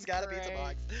we It went was and got a pizza great.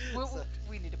 box. So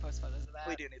We need to post photos of that.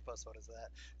 we do need to post photos of that.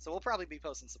 So we'll probably be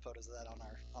posting some photos of that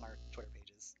on our Twitter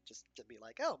pages, just to be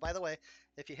like, oh, by the way,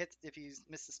 if you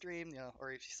missed the stream, you know,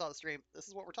 or if you saw the stream, this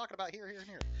is what we're talking about here, here, and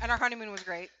here. And our honeymoon was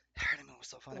great. Honeymoon was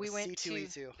so fun. We It was went to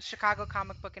C2E2. Chicago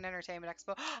Comic Book and Entertainment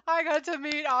Expo. I got to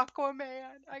meet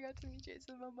Aquaman. I got to meet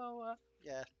Jason Momoa.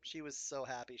 Yeah, she was so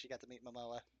happy she got to meet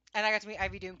Momoa. And I got to meet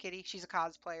Ivy Doom Kitty. She's a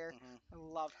cosplayer. Mhm. I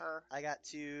love her. I got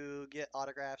to get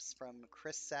autographs from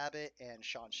Chris Sabat and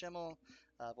Sean Schimmel,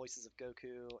 voices of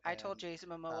Goku. I and, told Jason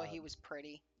Momoa he um, was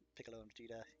pretty. Piccolo and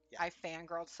Vegeta. Yeah. I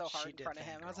fangirled so hard She in did front of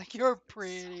him. I was fangirl. like, "You're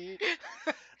pretty."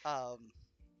 Um,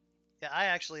 yeah, I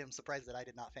actually am surprised that I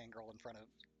did not fangirl in front of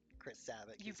Chris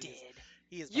Sabat. 'cause You he is- did.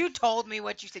 He is. You told me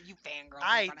what you said. You fangirled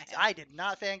in front of him. I did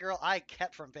not fangirl. I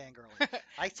kept from fangirling.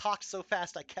 I talked so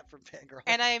fast I kept from fangirling.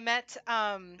 And I met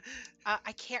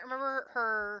I can't remember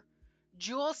her,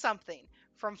 Jewel something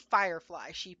from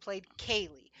Firefly. She played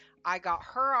Kaylee. I got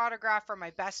her autograph from my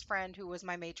best friend who was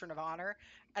my matron of honor,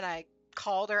 and I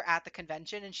called her at the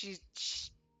convention, and she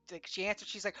answered.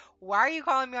 She's like, "Why are you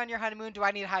calling me on your honeymoon? Do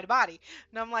I need a hide body?"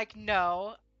 And I'm like,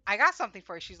 "No, I got something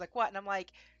for you." She's like, "What?" And I'm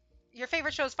like, "Your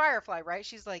favorite show is Firefly, right?"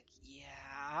 She's like,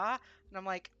 "Yeah." And I'm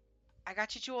like, "I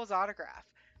got you Jewel's autograph.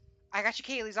 I got you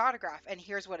Kaylee's autograph, and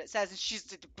here's what it says." And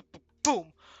she's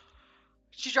boom.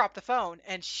 She dropped the phone,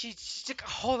 and she's like,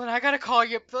 "Hold on, I gotta call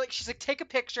you." Like, she's like, "Take a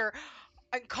picture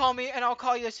and call me, and I'll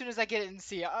call you as soon as I get it and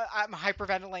see it." I'm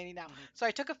hyperventilating now. Mhm. So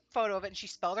I took a photo of it, and she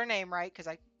spelled her name right because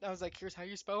I was like, "Here's how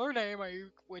you spell her name." I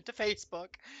went to Facebook,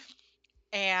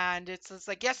 and it's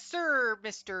like, "Yes, sir,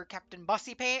 Mr. Captain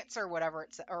Bussy Pants," or whatever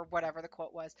or whatever the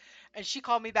quote was. And she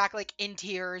called me back like in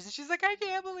tears, and she's like, "I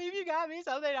can't believe you got me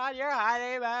something on your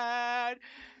honeymoon."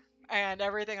 And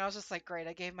everything. I was just like, great.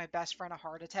 I gave my best friend a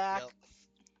heart attack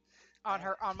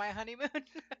Yep. on my honeymoon.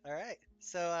 All right.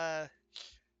 So,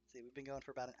 see, we've been going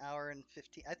for about an hour and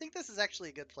 15. I think this is actually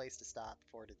a good place to stop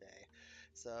for today.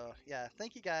 So, yeah,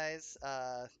 thank you guys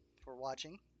for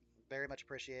watching. Very much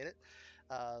appreciate it.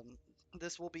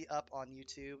 This will be up on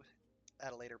YouTube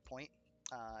at a later point.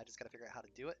 I just got to figure out how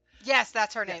to do it. Yes,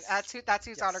 that's her name. Yes. That's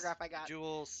whose Yes. autograph I got.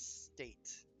 Jewel State.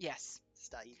 Yes.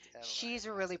 Stait. I don't know how She's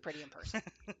you really pronounce pretty in person.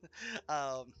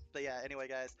 it. But yeah, anyway,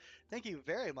 guys, thank you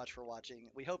very much for watching.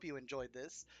 We hope you enjoyed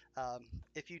this.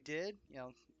 If you did,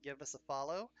 give us a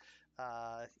follow.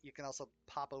 You can also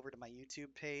pop over to my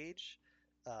YouTube page.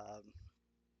 Um,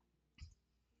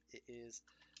 it is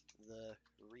The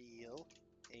Real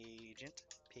Agent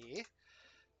P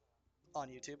on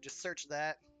YouTube. Just search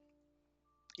that.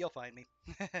 You'll find me.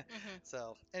 Hmm.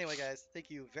 So, anyway, guys, thank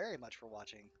you very much for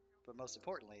watching. But most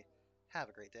importantly, have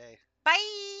a great day.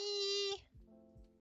 Bye.